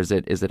exposed, or is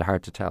it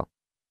hard to tell?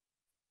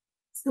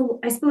 So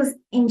I suppose,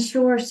 in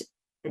short,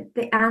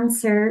 the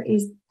answer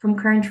is, from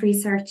current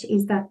research,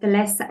 is that the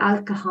less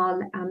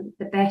alcohol,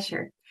 the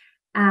better.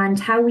 And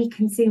how we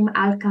consume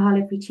alcohol,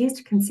 if we choose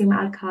to consume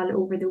alcohol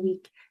over the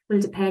week,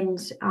 will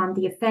depend on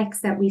the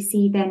effects that we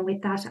see then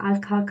with that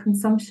alcohol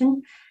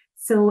consumption.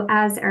 So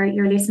as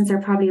your listeners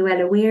are probably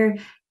well aware,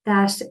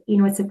 that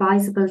it's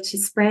advisable to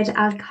spread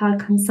alcohol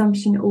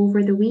consumption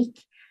over the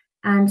week,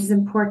 and it's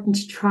important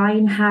to try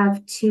and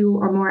have 2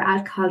 or more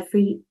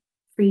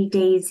alcohol-free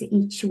days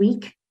each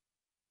week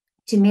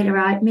to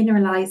minimize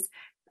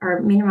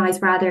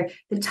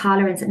the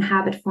tolerance and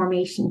habit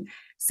formation.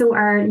 So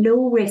our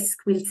low risk,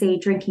 we'll say,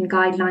 drinking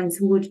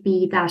guidelines would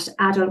be that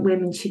adult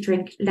women should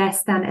drink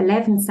less than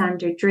 11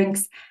 standard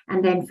drinks,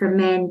 and then for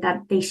men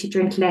that they should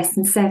drink less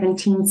than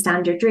 17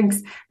 standard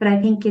drinks. But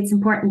I think it's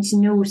important to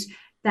note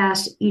that,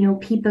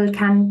 people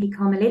can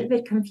become a little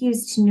bit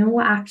confused to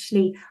know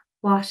actually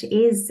what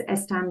is a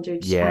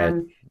standard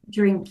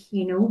drink,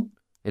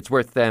 It's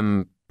worth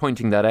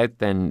pointing that out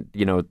then,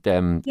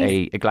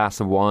 yes. a glass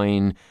of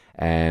wine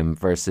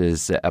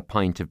versus a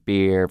pint of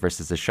beer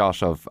versus a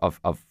shot of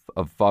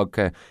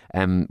vodka.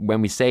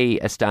 When we say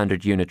a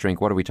standard unit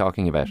drink, what are we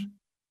talking about?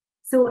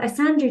 So a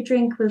standard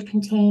drink will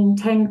contain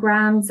 10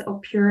 grams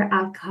of pure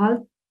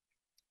alcohol.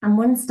 And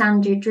one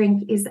standard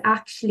drink is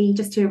actually,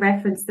 just to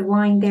reference the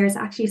wine, there's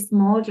actually a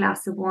small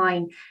glass of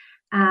wine.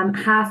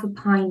 Half a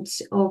pint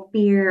of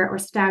beer or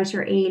stout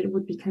or ale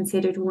would be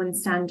considered one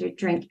standard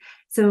drink.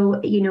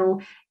 So,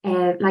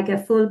 like a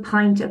full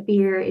pint of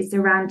beer is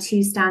around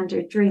 2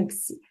 standard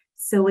drinks.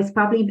 So it's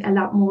probably a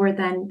lot more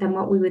than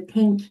what we would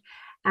think.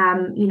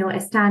 A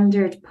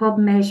standard pub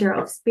measure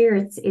of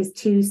spirits is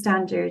 2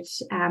 standard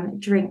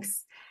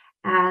drinks.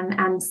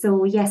 And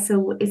so,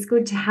 so it's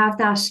good to have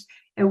that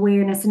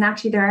awareness. And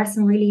actually, there are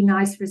some really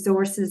nice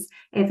resources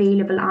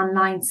available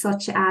online,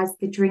 such as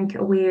the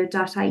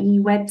drinkaware.ie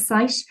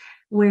website,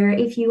 where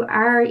if you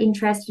are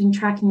interested in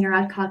tracking your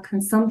alcohol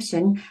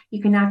consumption, you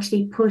can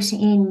actually put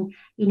in,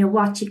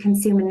 what you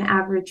consume in an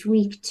average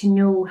week to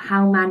know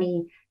how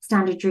many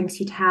standard drinks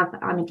you'd have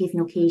on a given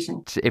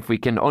occasion. If we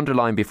can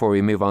underline before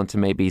we move on to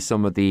maybe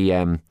some of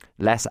the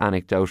less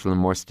anecdotal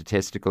and more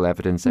statistical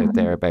evidence out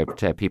there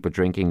about people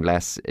drinking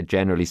less,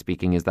 generally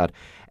speaking, is that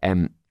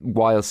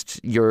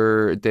whilst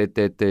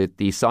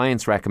the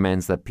science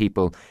recommends that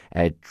people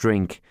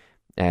drink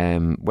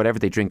whatever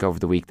they drink over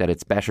the week, that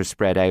it's better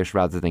spread out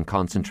rather than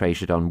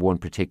concentrated on one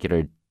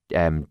particular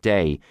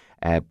day.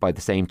 By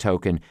the same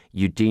token,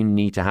 you do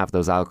need to have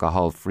those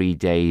alcohol-free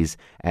days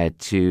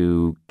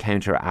to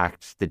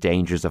counteract the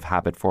dangers of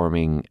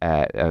forming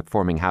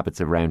habits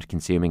around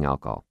consuming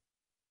alcohol.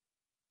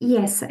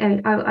 Yes,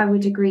 I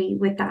would agree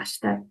with that.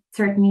 That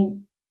certainly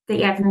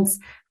the evidence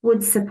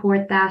would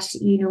support that.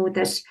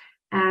 That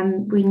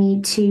we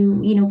need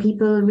to,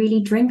 people really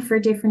drink for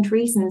different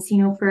reasons.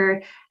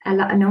 For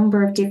a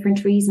number of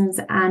different reasons,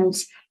 and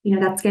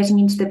that's getting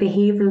into the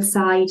behavioural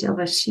side of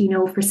it.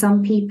 For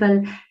some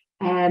people,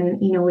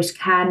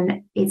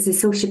 it's a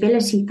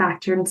sociability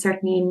factor, and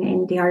certainly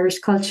in the Irish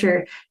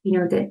culture,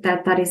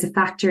 that is a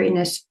factor in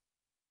it.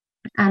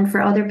 And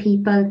for other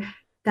people,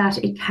 that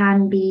it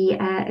can be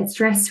a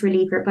stress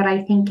reliever. But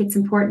I think it's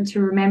important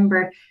to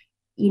remember,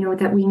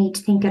 that we need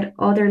to think at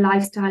other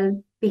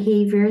lifestyle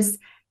behaviours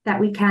that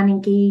we can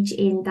engage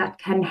in that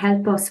can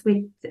help us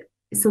with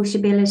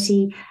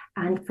sociability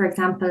and, for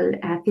example,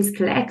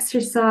 physical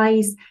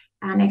exercise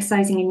and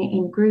exercising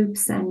in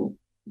groups, and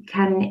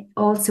can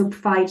also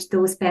provide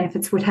those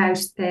benefits without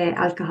the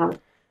alcohol.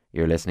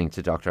 You're listening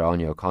to Dr.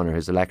 Áine O'Connor,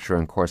 who's a lecturer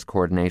and course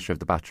coordinator of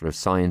the Bachelor of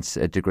Science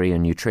degree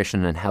in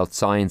Nutrition and Health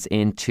Science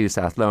in TUS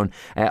Athlone.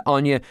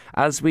 Áine,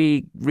 as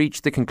we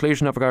reach the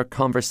conclusion of our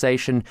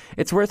conversation,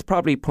 it's worth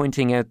probably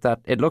pointing out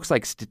that it looks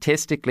like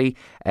statistically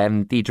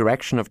the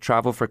direction of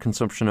travel for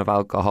consumption of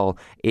alcohol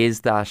is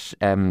that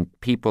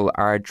people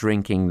are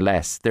drinking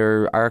less.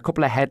 There are a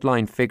couple of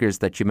headline figures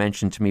that you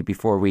mentioned to me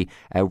before we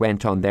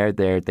went on there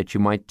that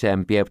you might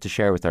be able to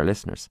share with our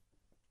listeners.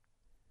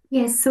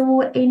 Yes,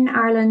 so in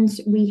Ireland,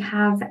 we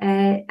have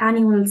an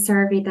annual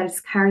survey that is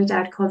carried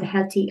out called the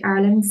Healthy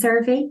Ireland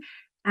Survey.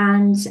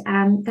 And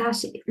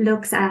that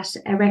looks at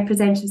a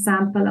representative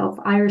sample of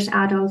Irish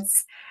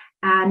adults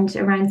and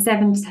around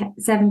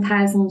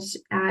 7,000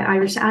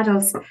 Irish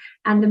adults.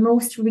 And the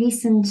most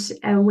recent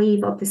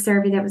wave of the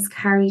survey that was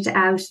carried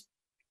out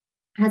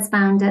has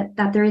found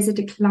that there is a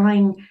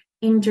decline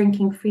in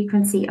drinking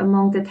frequency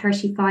among the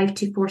 35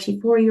 to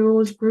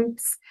 44-year-old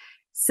groups.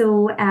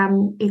 So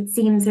it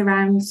seems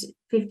around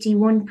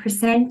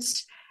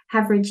 51%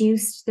 have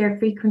reduced their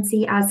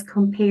frequency as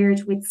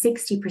compared with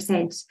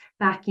 60%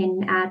 back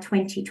in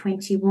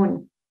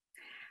 2021.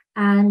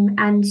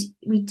 And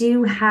we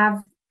do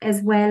have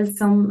as well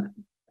some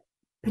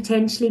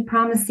potentially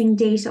promising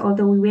data,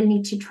 although we will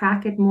need to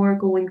track it more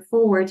going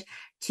forward,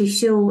 to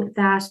show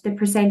that the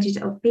percentage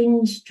of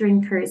binge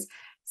drinkers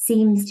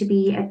seems to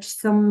be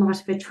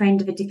somewhat of a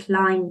trend of a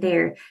decline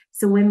there.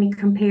 So when we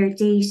compare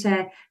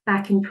data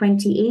back in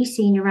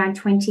 2018, around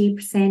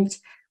 28%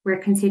 were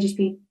considered to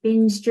be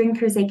binge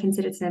drinkers. They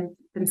considered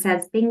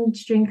themselves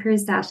binge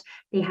drinkers, that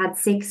they had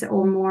 6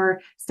 or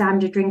more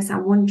standard drinks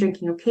on one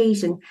drinking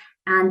occasion.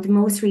 And the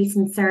most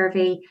recent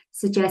survey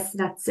suggests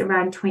that's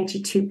around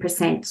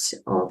 22%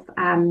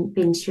 of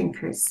binge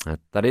drinkers.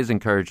 That is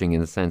encouraging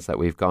in the sense that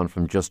we've gone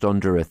from just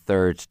under a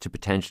third to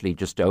potentially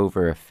just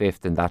over a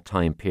fifth in that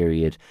time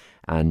period.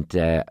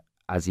 And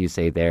as you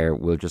say there,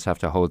 we'll just have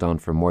to hold on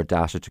for more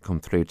data to come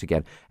through to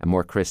get a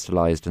more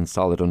crystallised and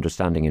solid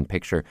understanding and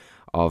picture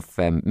of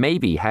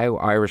maybe how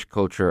Irish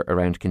culture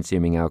around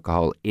consuming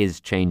alcohol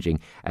is changing.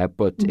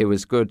 But it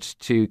was good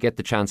to get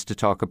the chance to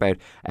talk about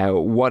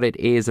what it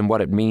is and what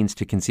it means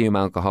to consume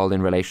alcohol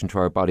in relation to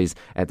our bodies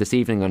this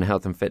evening on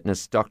Health and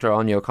Fitness. Dr.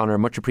 Áine O'Connor,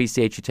 much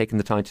appreciate you taking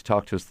the time to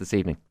talk to us this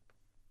evening.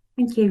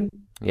 Thank you.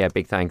 Yeah,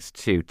 big thanks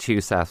to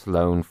TUS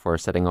Athlone for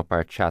setting up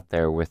our chat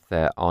there with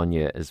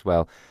Áine as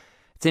well.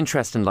 It's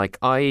interesting, like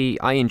I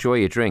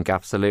enjoy a drink,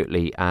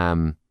 absolutely,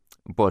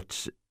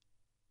 but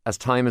as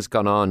time has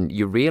gone on,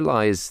 you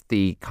realise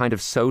the kind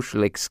of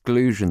social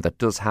exclusion that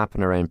does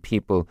happen around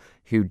people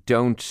who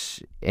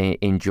don't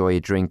enjoy a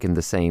drink in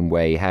the same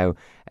way, how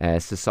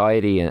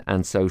society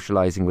and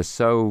socialising was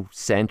so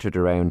centred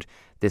around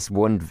this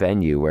one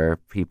venue where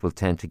people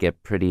tend to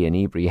get pretty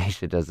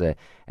inebriated as a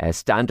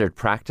standard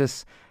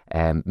practice.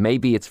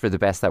 maybe it's for the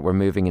best that we're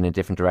moving in a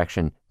different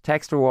direction.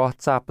 Text or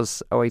WhatsApp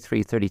us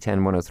 083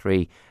 3010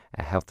 103.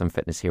 Health and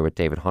Fitness here with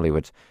David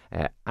Hollywood.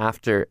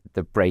 After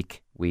the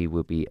break, we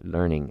will be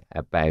learning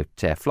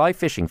about fly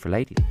fishing for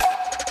ladies.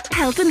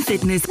 Health and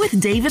Fitness with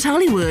David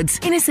Hollywood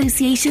in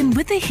association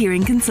with the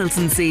Hearing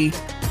Consultancy.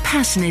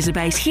 Passionate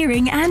about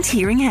hearing and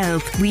hearing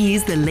health, we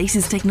use the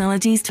latest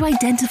technologies to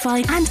identify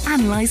and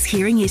analyse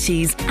hearing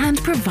issues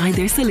and provide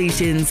their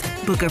solutions.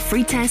 Book a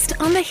free test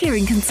on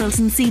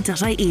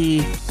thehearingconsultancy.ie.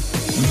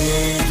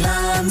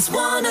 Midlands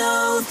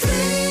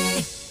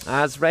 103.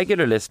 As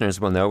regular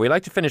listeners will know, we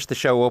like to finish the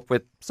show up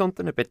with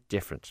something a bit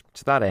different.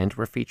 To that end,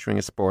 we're featuring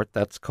a sport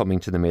that's coming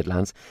to the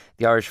Midlands.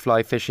 The Irish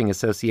Fly Fishing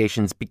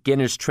Association's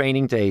Beginners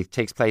Training Day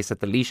takes place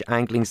at the Laois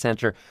Angling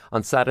Centre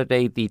on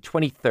Saturday the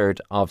 23rd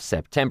of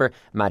September.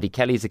 Maddie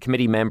Kelly is a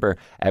committee member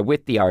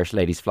with the Irish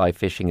Ladies Fly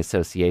Fishing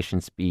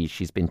Association.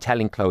 She's been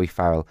telling Chloe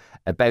Farrell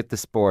about the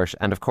sport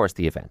and of course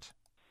the event.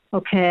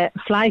 Okay,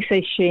 fly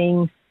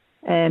fishing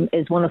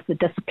is one of the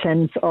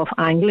disciplines of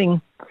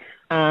angling.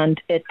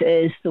 And it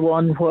is the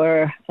one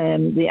where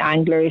the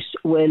anglers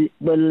will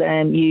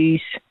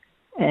use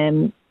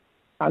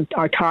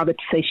our target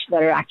fish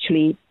that are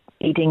actually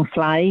eating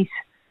flies.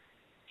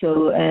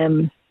 So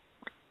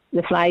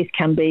the flies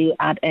can be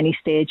at any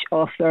stage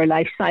of their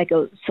life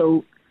cycle.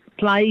 So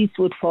flies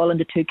would fall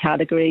into two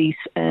categories.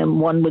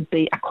 One would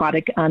be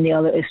aquatic and the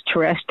other is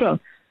terrestrial.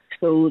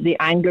 So the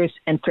angler's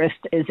interest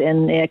is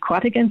in the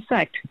aquatic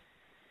insect.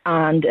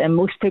 And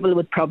most people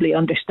would probably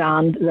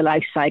understand the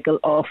life cycle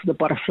of the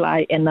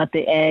butterfly in that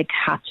the egg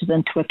hatches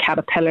into a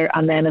caterpillar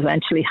and then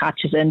eventually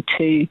hatches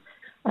into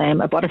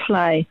a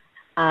butterfly.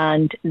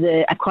 And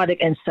the aquatic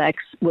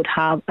insects would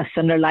have a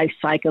similar life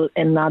cycle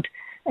in that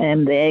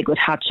the egg would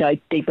hatch out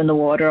deep in the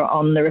water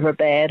on the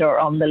riverbed or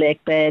on the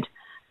lake bed,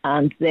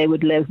 and they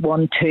would live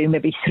 1, 2,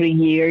 maybe 3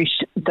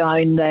 years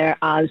down there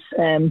as,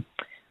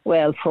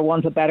 well, for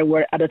want of a better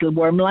word, a little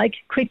worm-like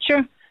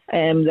creature.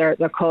 They're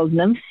called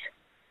nymphs.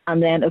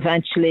 And then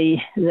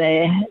eventually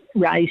they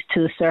rise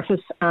to the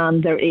surface,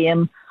 and their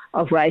aim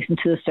of rising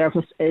to the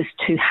surface is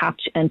to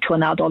hatch into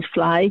an adult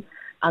fly,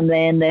 and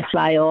then they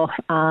fly off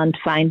and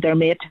find their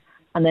mate,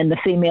 and then the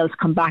females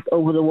come back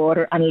over the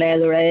water and lay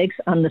their eggs,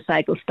 and the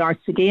cycle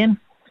starts again.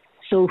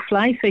 So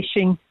fly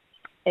fishing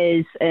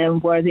is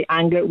where the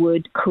angler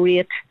would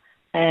create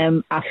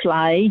a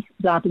fly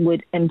that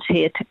would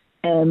imitate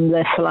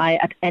the fly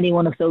at any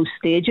one of those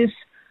stages.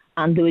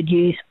 And they would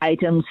use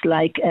items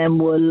like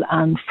wool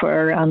and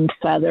fur and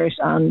feathers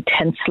and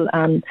tinsel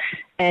and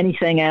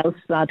anything else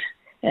that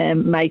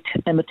might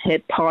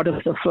imitate part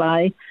of the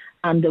fly.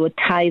 And they would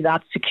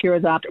secure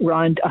that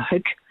round a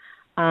hook.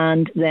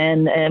 And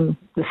then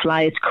the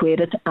fly is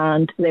created,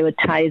 and they would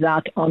tie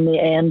that on the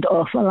end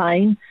of a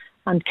line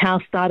and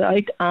cast that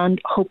out and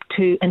hope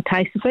to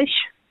entice the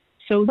fish.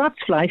 So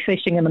that's fly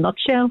fishing in a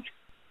nutshell.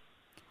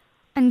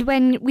 And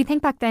when we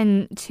think back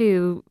then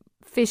to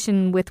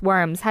fishing with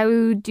worms,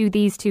 how do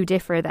these two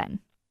differ then?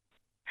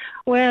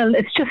 Well,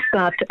 it's just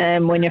that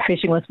when you're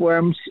fishing with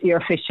worms, you're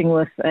fishing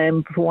with,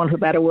 for want of a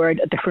better word,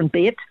 a different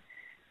bait.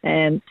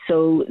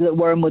 So the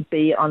worm would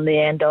be on the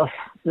end of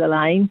the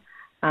line,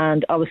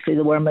 and obviously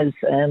the worm is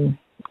a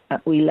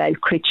wee live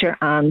creature,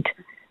 and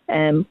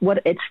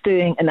what it's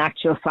doing in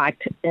actual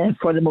fact,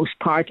 for the most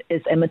part,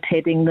 is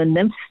imitating the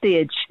nymph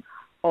stage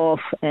of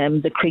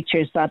the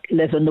creatures that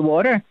live in the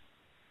water.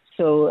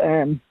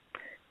 So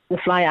the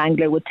fly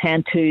angler would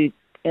tend to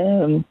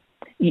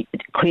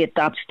create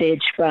that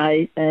stage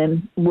by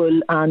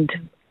wool and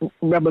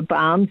rubber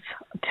bands,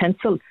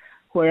 tinsel,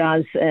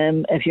 whereas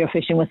if you're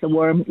fishing with a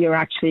worm, you're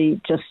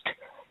actually just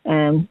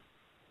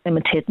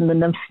imitating the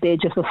nymph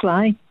stage of the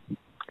fly.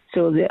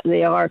 So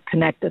they are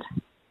connected.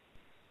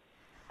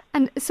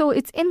 And so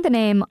it's in the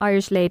name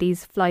Irish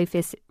Ladies Fly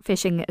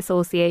Fishing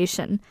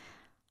Association.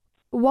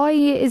 Why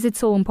is it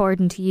so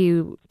important to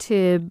you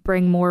to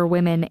bring more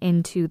women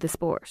into the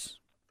sport?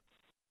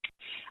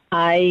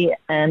 I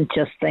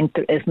just think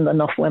there isn't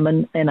enough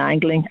women in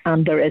angling,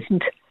 and there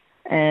isn't.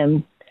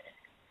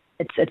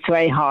 It's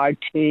very hard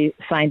to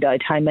find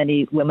out how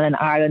many women in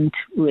Ireland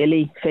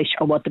really fish,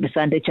 or what the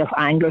percentage of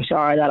anglers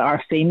are that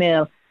are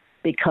female,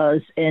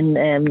 because in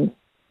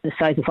the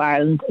south of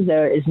Ireland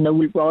there is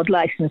no rod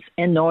licence.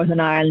 In Northern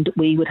Ireland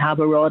we would have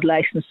a rod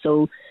licence,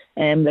 so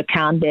there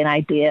can be an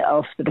idea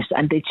of the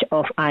percentage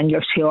of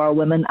anglers who are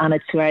women, and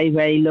it's very,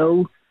 very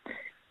low.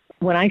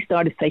 When I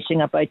started fishing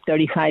about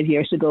 35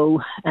 years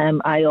ago,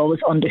 I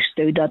always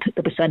understood that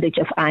the percentage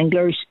of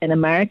anglers in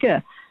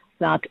America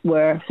that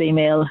were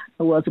female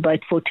was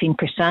about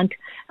 14%,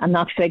 and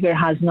that figure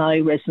has now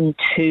risen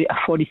to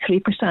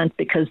 43%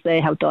 because they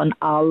have done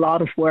a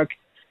lot of work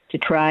to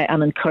try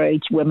and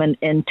encourage women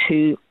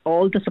into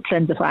all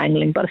disciplines of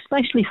angling, but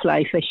especially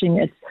fly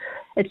fishing.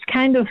 It's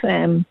kind of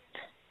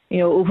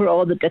over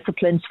all the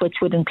disciplines,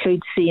 which would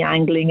include sea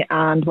angling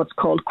and what's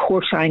called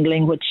coarse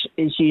angling, which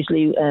is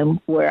usually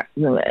where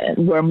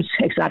worms,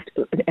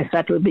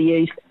 etc. would be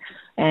used.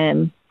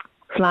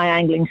 Fly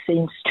angling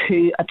seems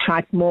to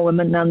attract more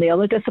women than the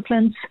other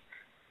disciplines.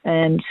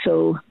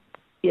 So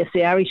yes,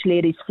 the Irish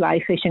Ladies Fly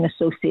Fishing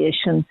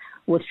Association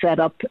was set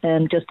up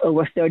just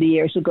over 30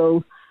 years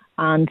ago,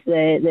 and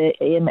the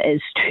aim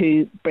is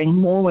to bring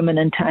more women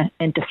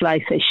into fly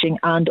fishing,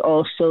 and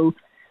also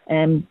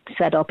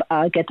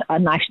get a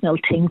national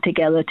team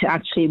together to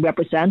actually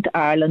represent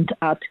Ireland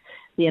at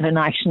the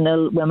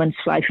International Women's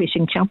Fly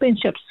Fishing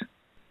Championships.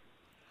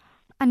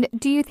 And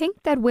do you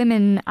think that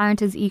women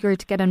aren't as eager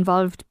to get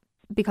involved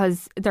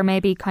because there may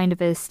be kind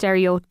of a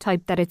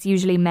stereotype that it's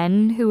usually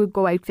men who would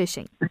go out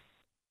fishing?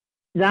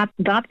 That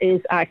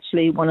is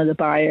actually one of the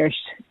barriers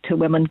to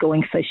women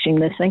going fishing.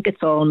 They think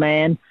it's all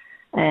men,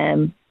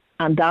 and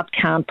that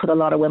can put a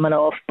lot of women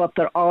off. But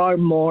there are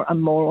more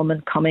and more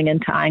women coming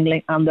into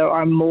angling, and there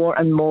are more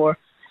and more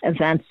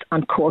events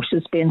and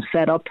courses being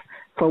set up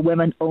for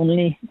women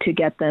only to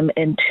get them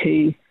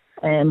into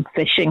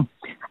fishing.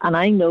 And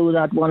I know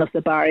that one of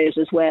the barriers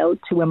as well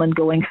to women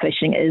going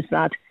fishing is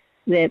that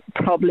they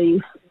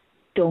probably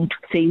don't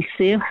feel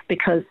safe,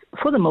 because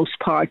for the most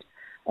part,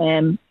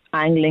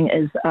 angling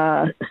is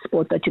a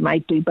sport that you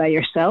might do by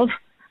yourself.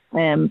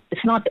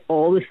 It's not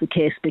always the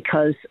case,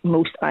 because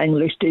most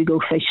anglers do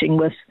go fishing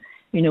with,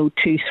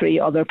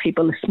 2-3 other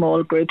people,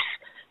 small groups.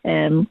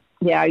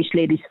 The Irish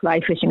Ladies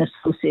Fly Fishing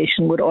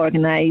Association would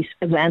organise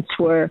events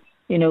where,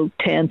 10,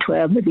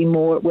 12, maybe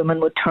more women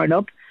would turn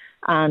up,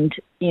 and,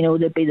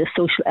 there'd be the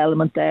social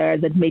element there.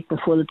 They'd meet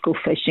before they'd go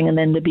fishing, and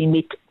then there'd be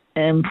meet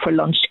for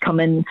lunch, come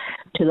in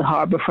to the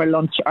harbour for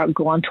lunch, or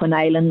go on to an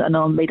island and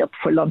all meet up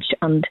for lunch.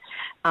 And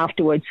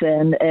afterwards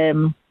then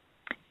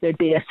there'd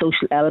be a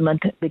social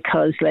element,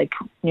 because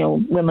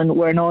women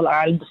were an All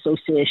Ireland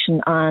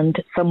association,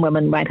 and some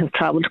women might have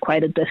travelled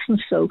quite a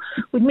distance, so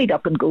we'd meet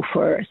up and go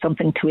for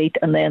something to eat,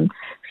 and then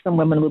some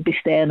women would be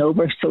staying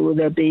over, so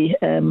there'd be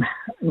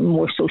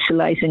more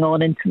socialising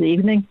on into the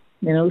evening,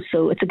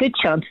 so it's a good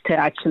chance to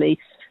actually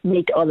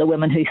meet other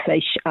women who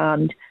fish,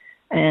 and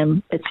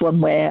it's one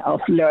way of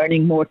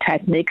learning more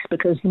techniques,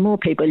 because the more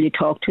people you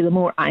talk to, the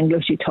more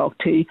anglers you talk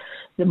to,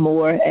 the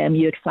more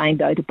you'd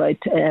find out about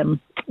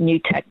new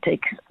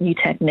techniques, new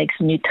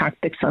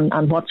tactics,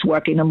 and what's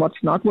working and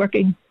what's not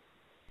working.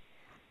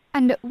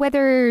 And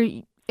whether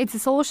it's a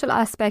social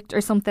aspect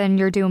or something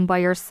you're doing by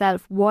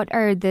yourself, what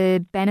are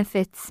the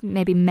benefits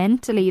maybe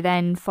mentally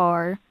then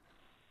for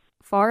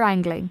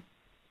angling?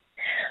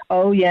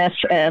 Oh yes,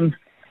 if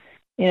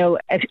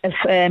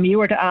you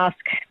were to ask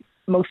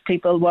most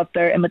people what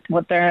their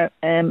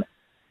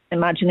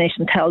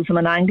imagination tells them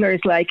an angler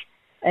is like,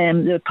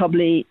 they'll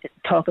probably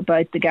talk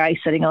about the guy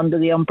sitting under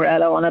the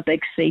umbrella on a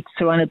big seat,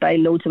 surrounded by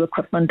loads of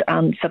equipment,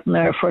 and sitting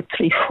there for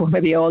 3-4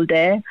 maybe all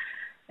day.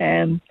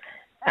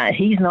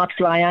 He's not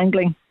fly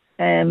angling.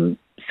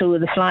 So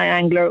the fly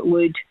angler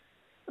would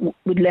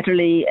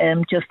literally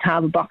just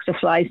have a box of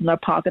flies in their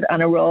pocket,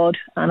 and a rod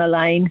and a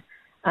line,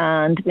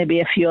 and maybe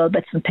a few other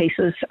bits and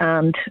pieces,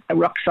 and a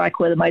rucksack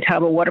where they might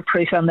have a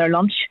waterproof on their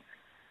lunch.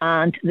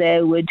 And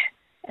they would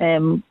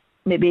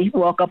maybe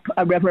walk up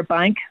a river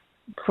bank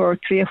for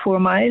 3 or 4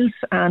 miles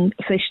and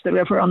fish the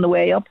river on the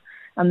way up,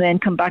 and then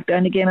come back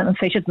down again and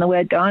fish it on the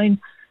way down.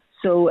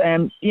 So,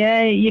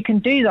 you can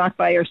do that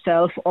by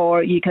yourself,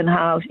 or you can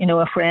have,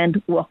 a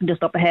friend walking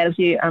just up ahead of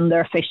you, and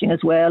they're fishing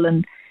as well,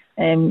 and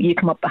you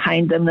come up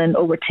behind them and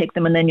overtake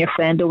them, and then your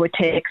friend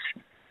overtakes.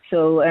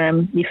 So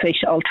you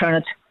fish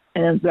alternate,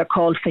 they're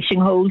called fishing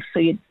holes. So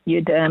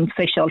you'd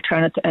fish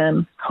alternate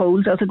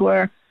holes, as it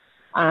were.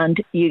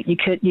 And you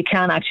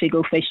can actually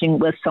go fishing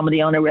with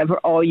somebody on a river,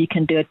 or you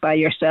can do it by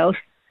yourself.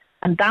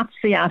 And that's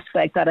the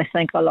aspect that I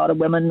think a lot of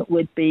women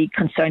would be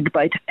concerned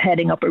about,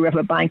 heading up a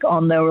riverbank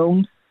on their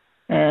own.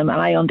 And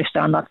I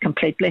understand that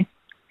completely,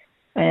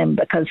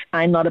 because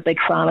I'm not a big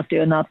fan of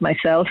doing that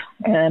myself.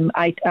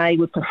 I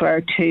would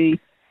prefer to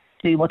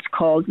do what's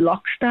called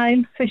loch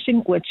style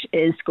fishing, which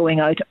is going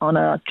out on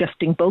a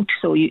drifting boat.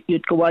 So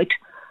you'd go out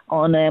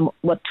on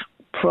what,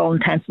 for all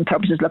intents and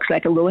purposes, looks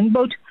like a rowing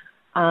boat,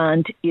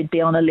 and you'd be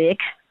on a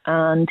lake,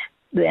 and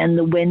then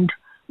the wind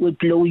would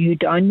blow you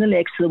down the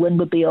lake, so the wind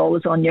would be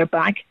always on your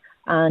back,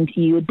 and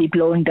you would be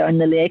blowing down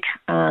the lake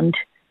and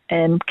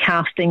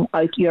casting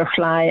out your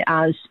fly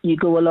as you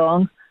go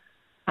along,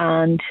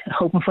 and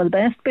hoping for the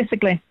best,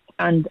 basically.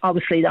 And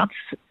obviously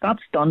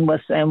that's done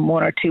with 1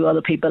 or 2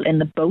 other people in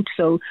the boat,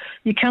 so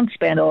you can't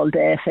spend all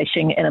day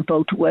fishing in a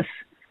boat with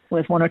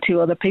 1 or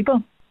 2 other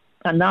people.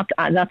 And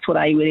that's what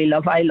I really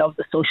love. I love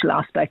the social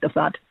aspect of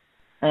that.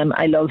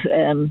 I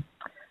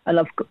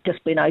love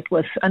just being out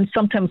with, and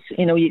sometimes,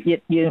 you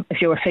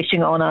if you were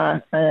fishing on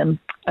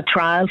a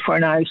trial for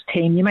an Irish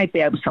team, you might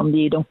be out with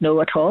somebody you don't know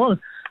at all,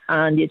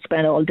 and you'd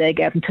spend all day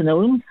getting to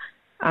know them.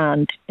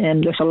 And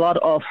there's a lot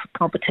of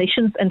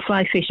competitions in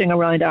fly fishing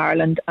around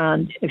Ireland,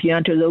 and if you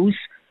enter those,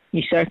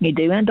 you certainly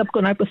do end up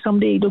going out with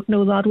somebody you don't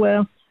know that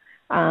well.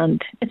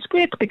 And it's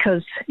great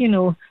because,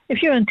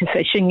 if you're into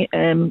fishing,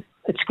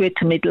 it's great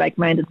to meet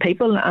like-minded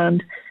people,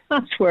 and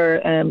that's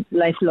where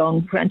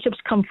lifelong friendships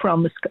come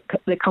from.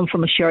 They come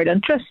from a shared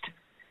interest,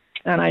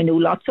 and I know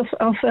lots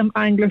of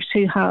anglers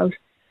who have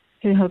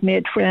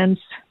made friends,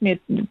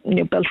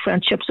 built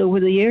friendships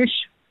over the years.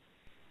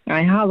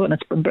 I have, and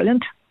it's been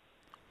brilliant.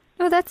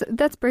 Oh,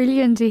 that's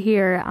brilliant to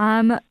hear.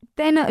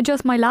 Then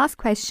just my last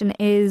question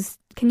is,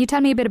 can you tell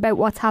me a bit about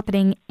what's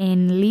happening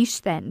in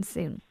Laois then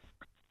soon?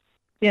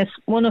 Yes,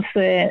 one of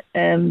the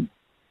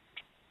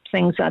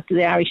things that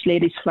the Irish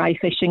Ladies Fly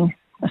Fishing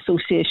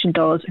Association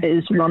does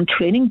is run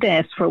training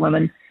days for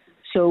women.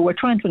 So we're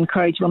trying to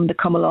encourage women to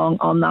come along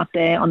on that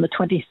day on the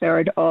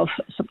 23rd of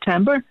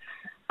September,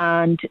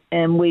 and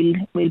we'll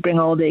bring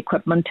all the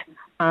equipment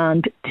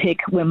and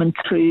take women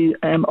through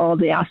all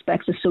the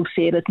aspects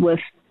associated with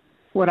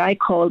what I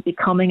call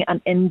becoming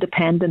an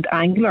independent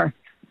angler,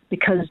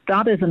 because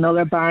that is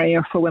another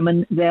barrier for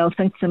women. They'll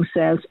think to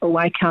themselves, oh,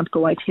 I can't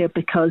go out here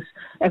because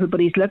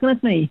everybody's looking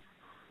at me.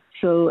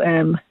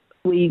 So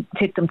we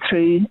take them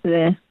through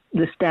the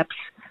steps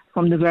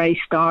from the very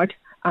start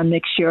and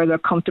make sure they're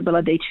comfortable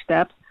at each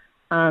step.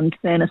 And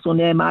then it's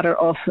only a matter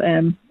of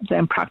them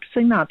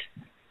practicing that.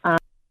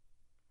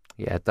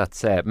 Yeah,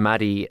 that's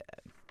Maddie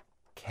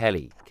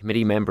Kelly,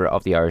 committee member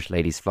of the Irish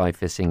Ladies Fly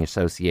Fishing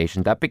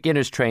Association. That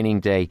beginners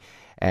training day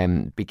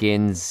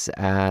begins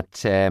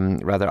at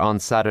on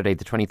Saturday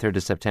the 23rd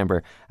of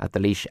September at the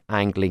Laois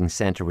Angling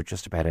Centre. We're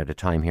just about out of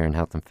time here in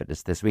Health and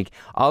Fitness this week.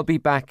 I'll be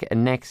back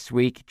next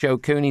week. Joe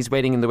Cooney's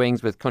waiting in the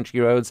wings with Country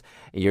Roads.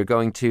 You're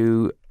going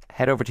to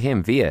head over to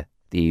him via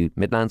the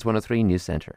Midlands 103 News Centre.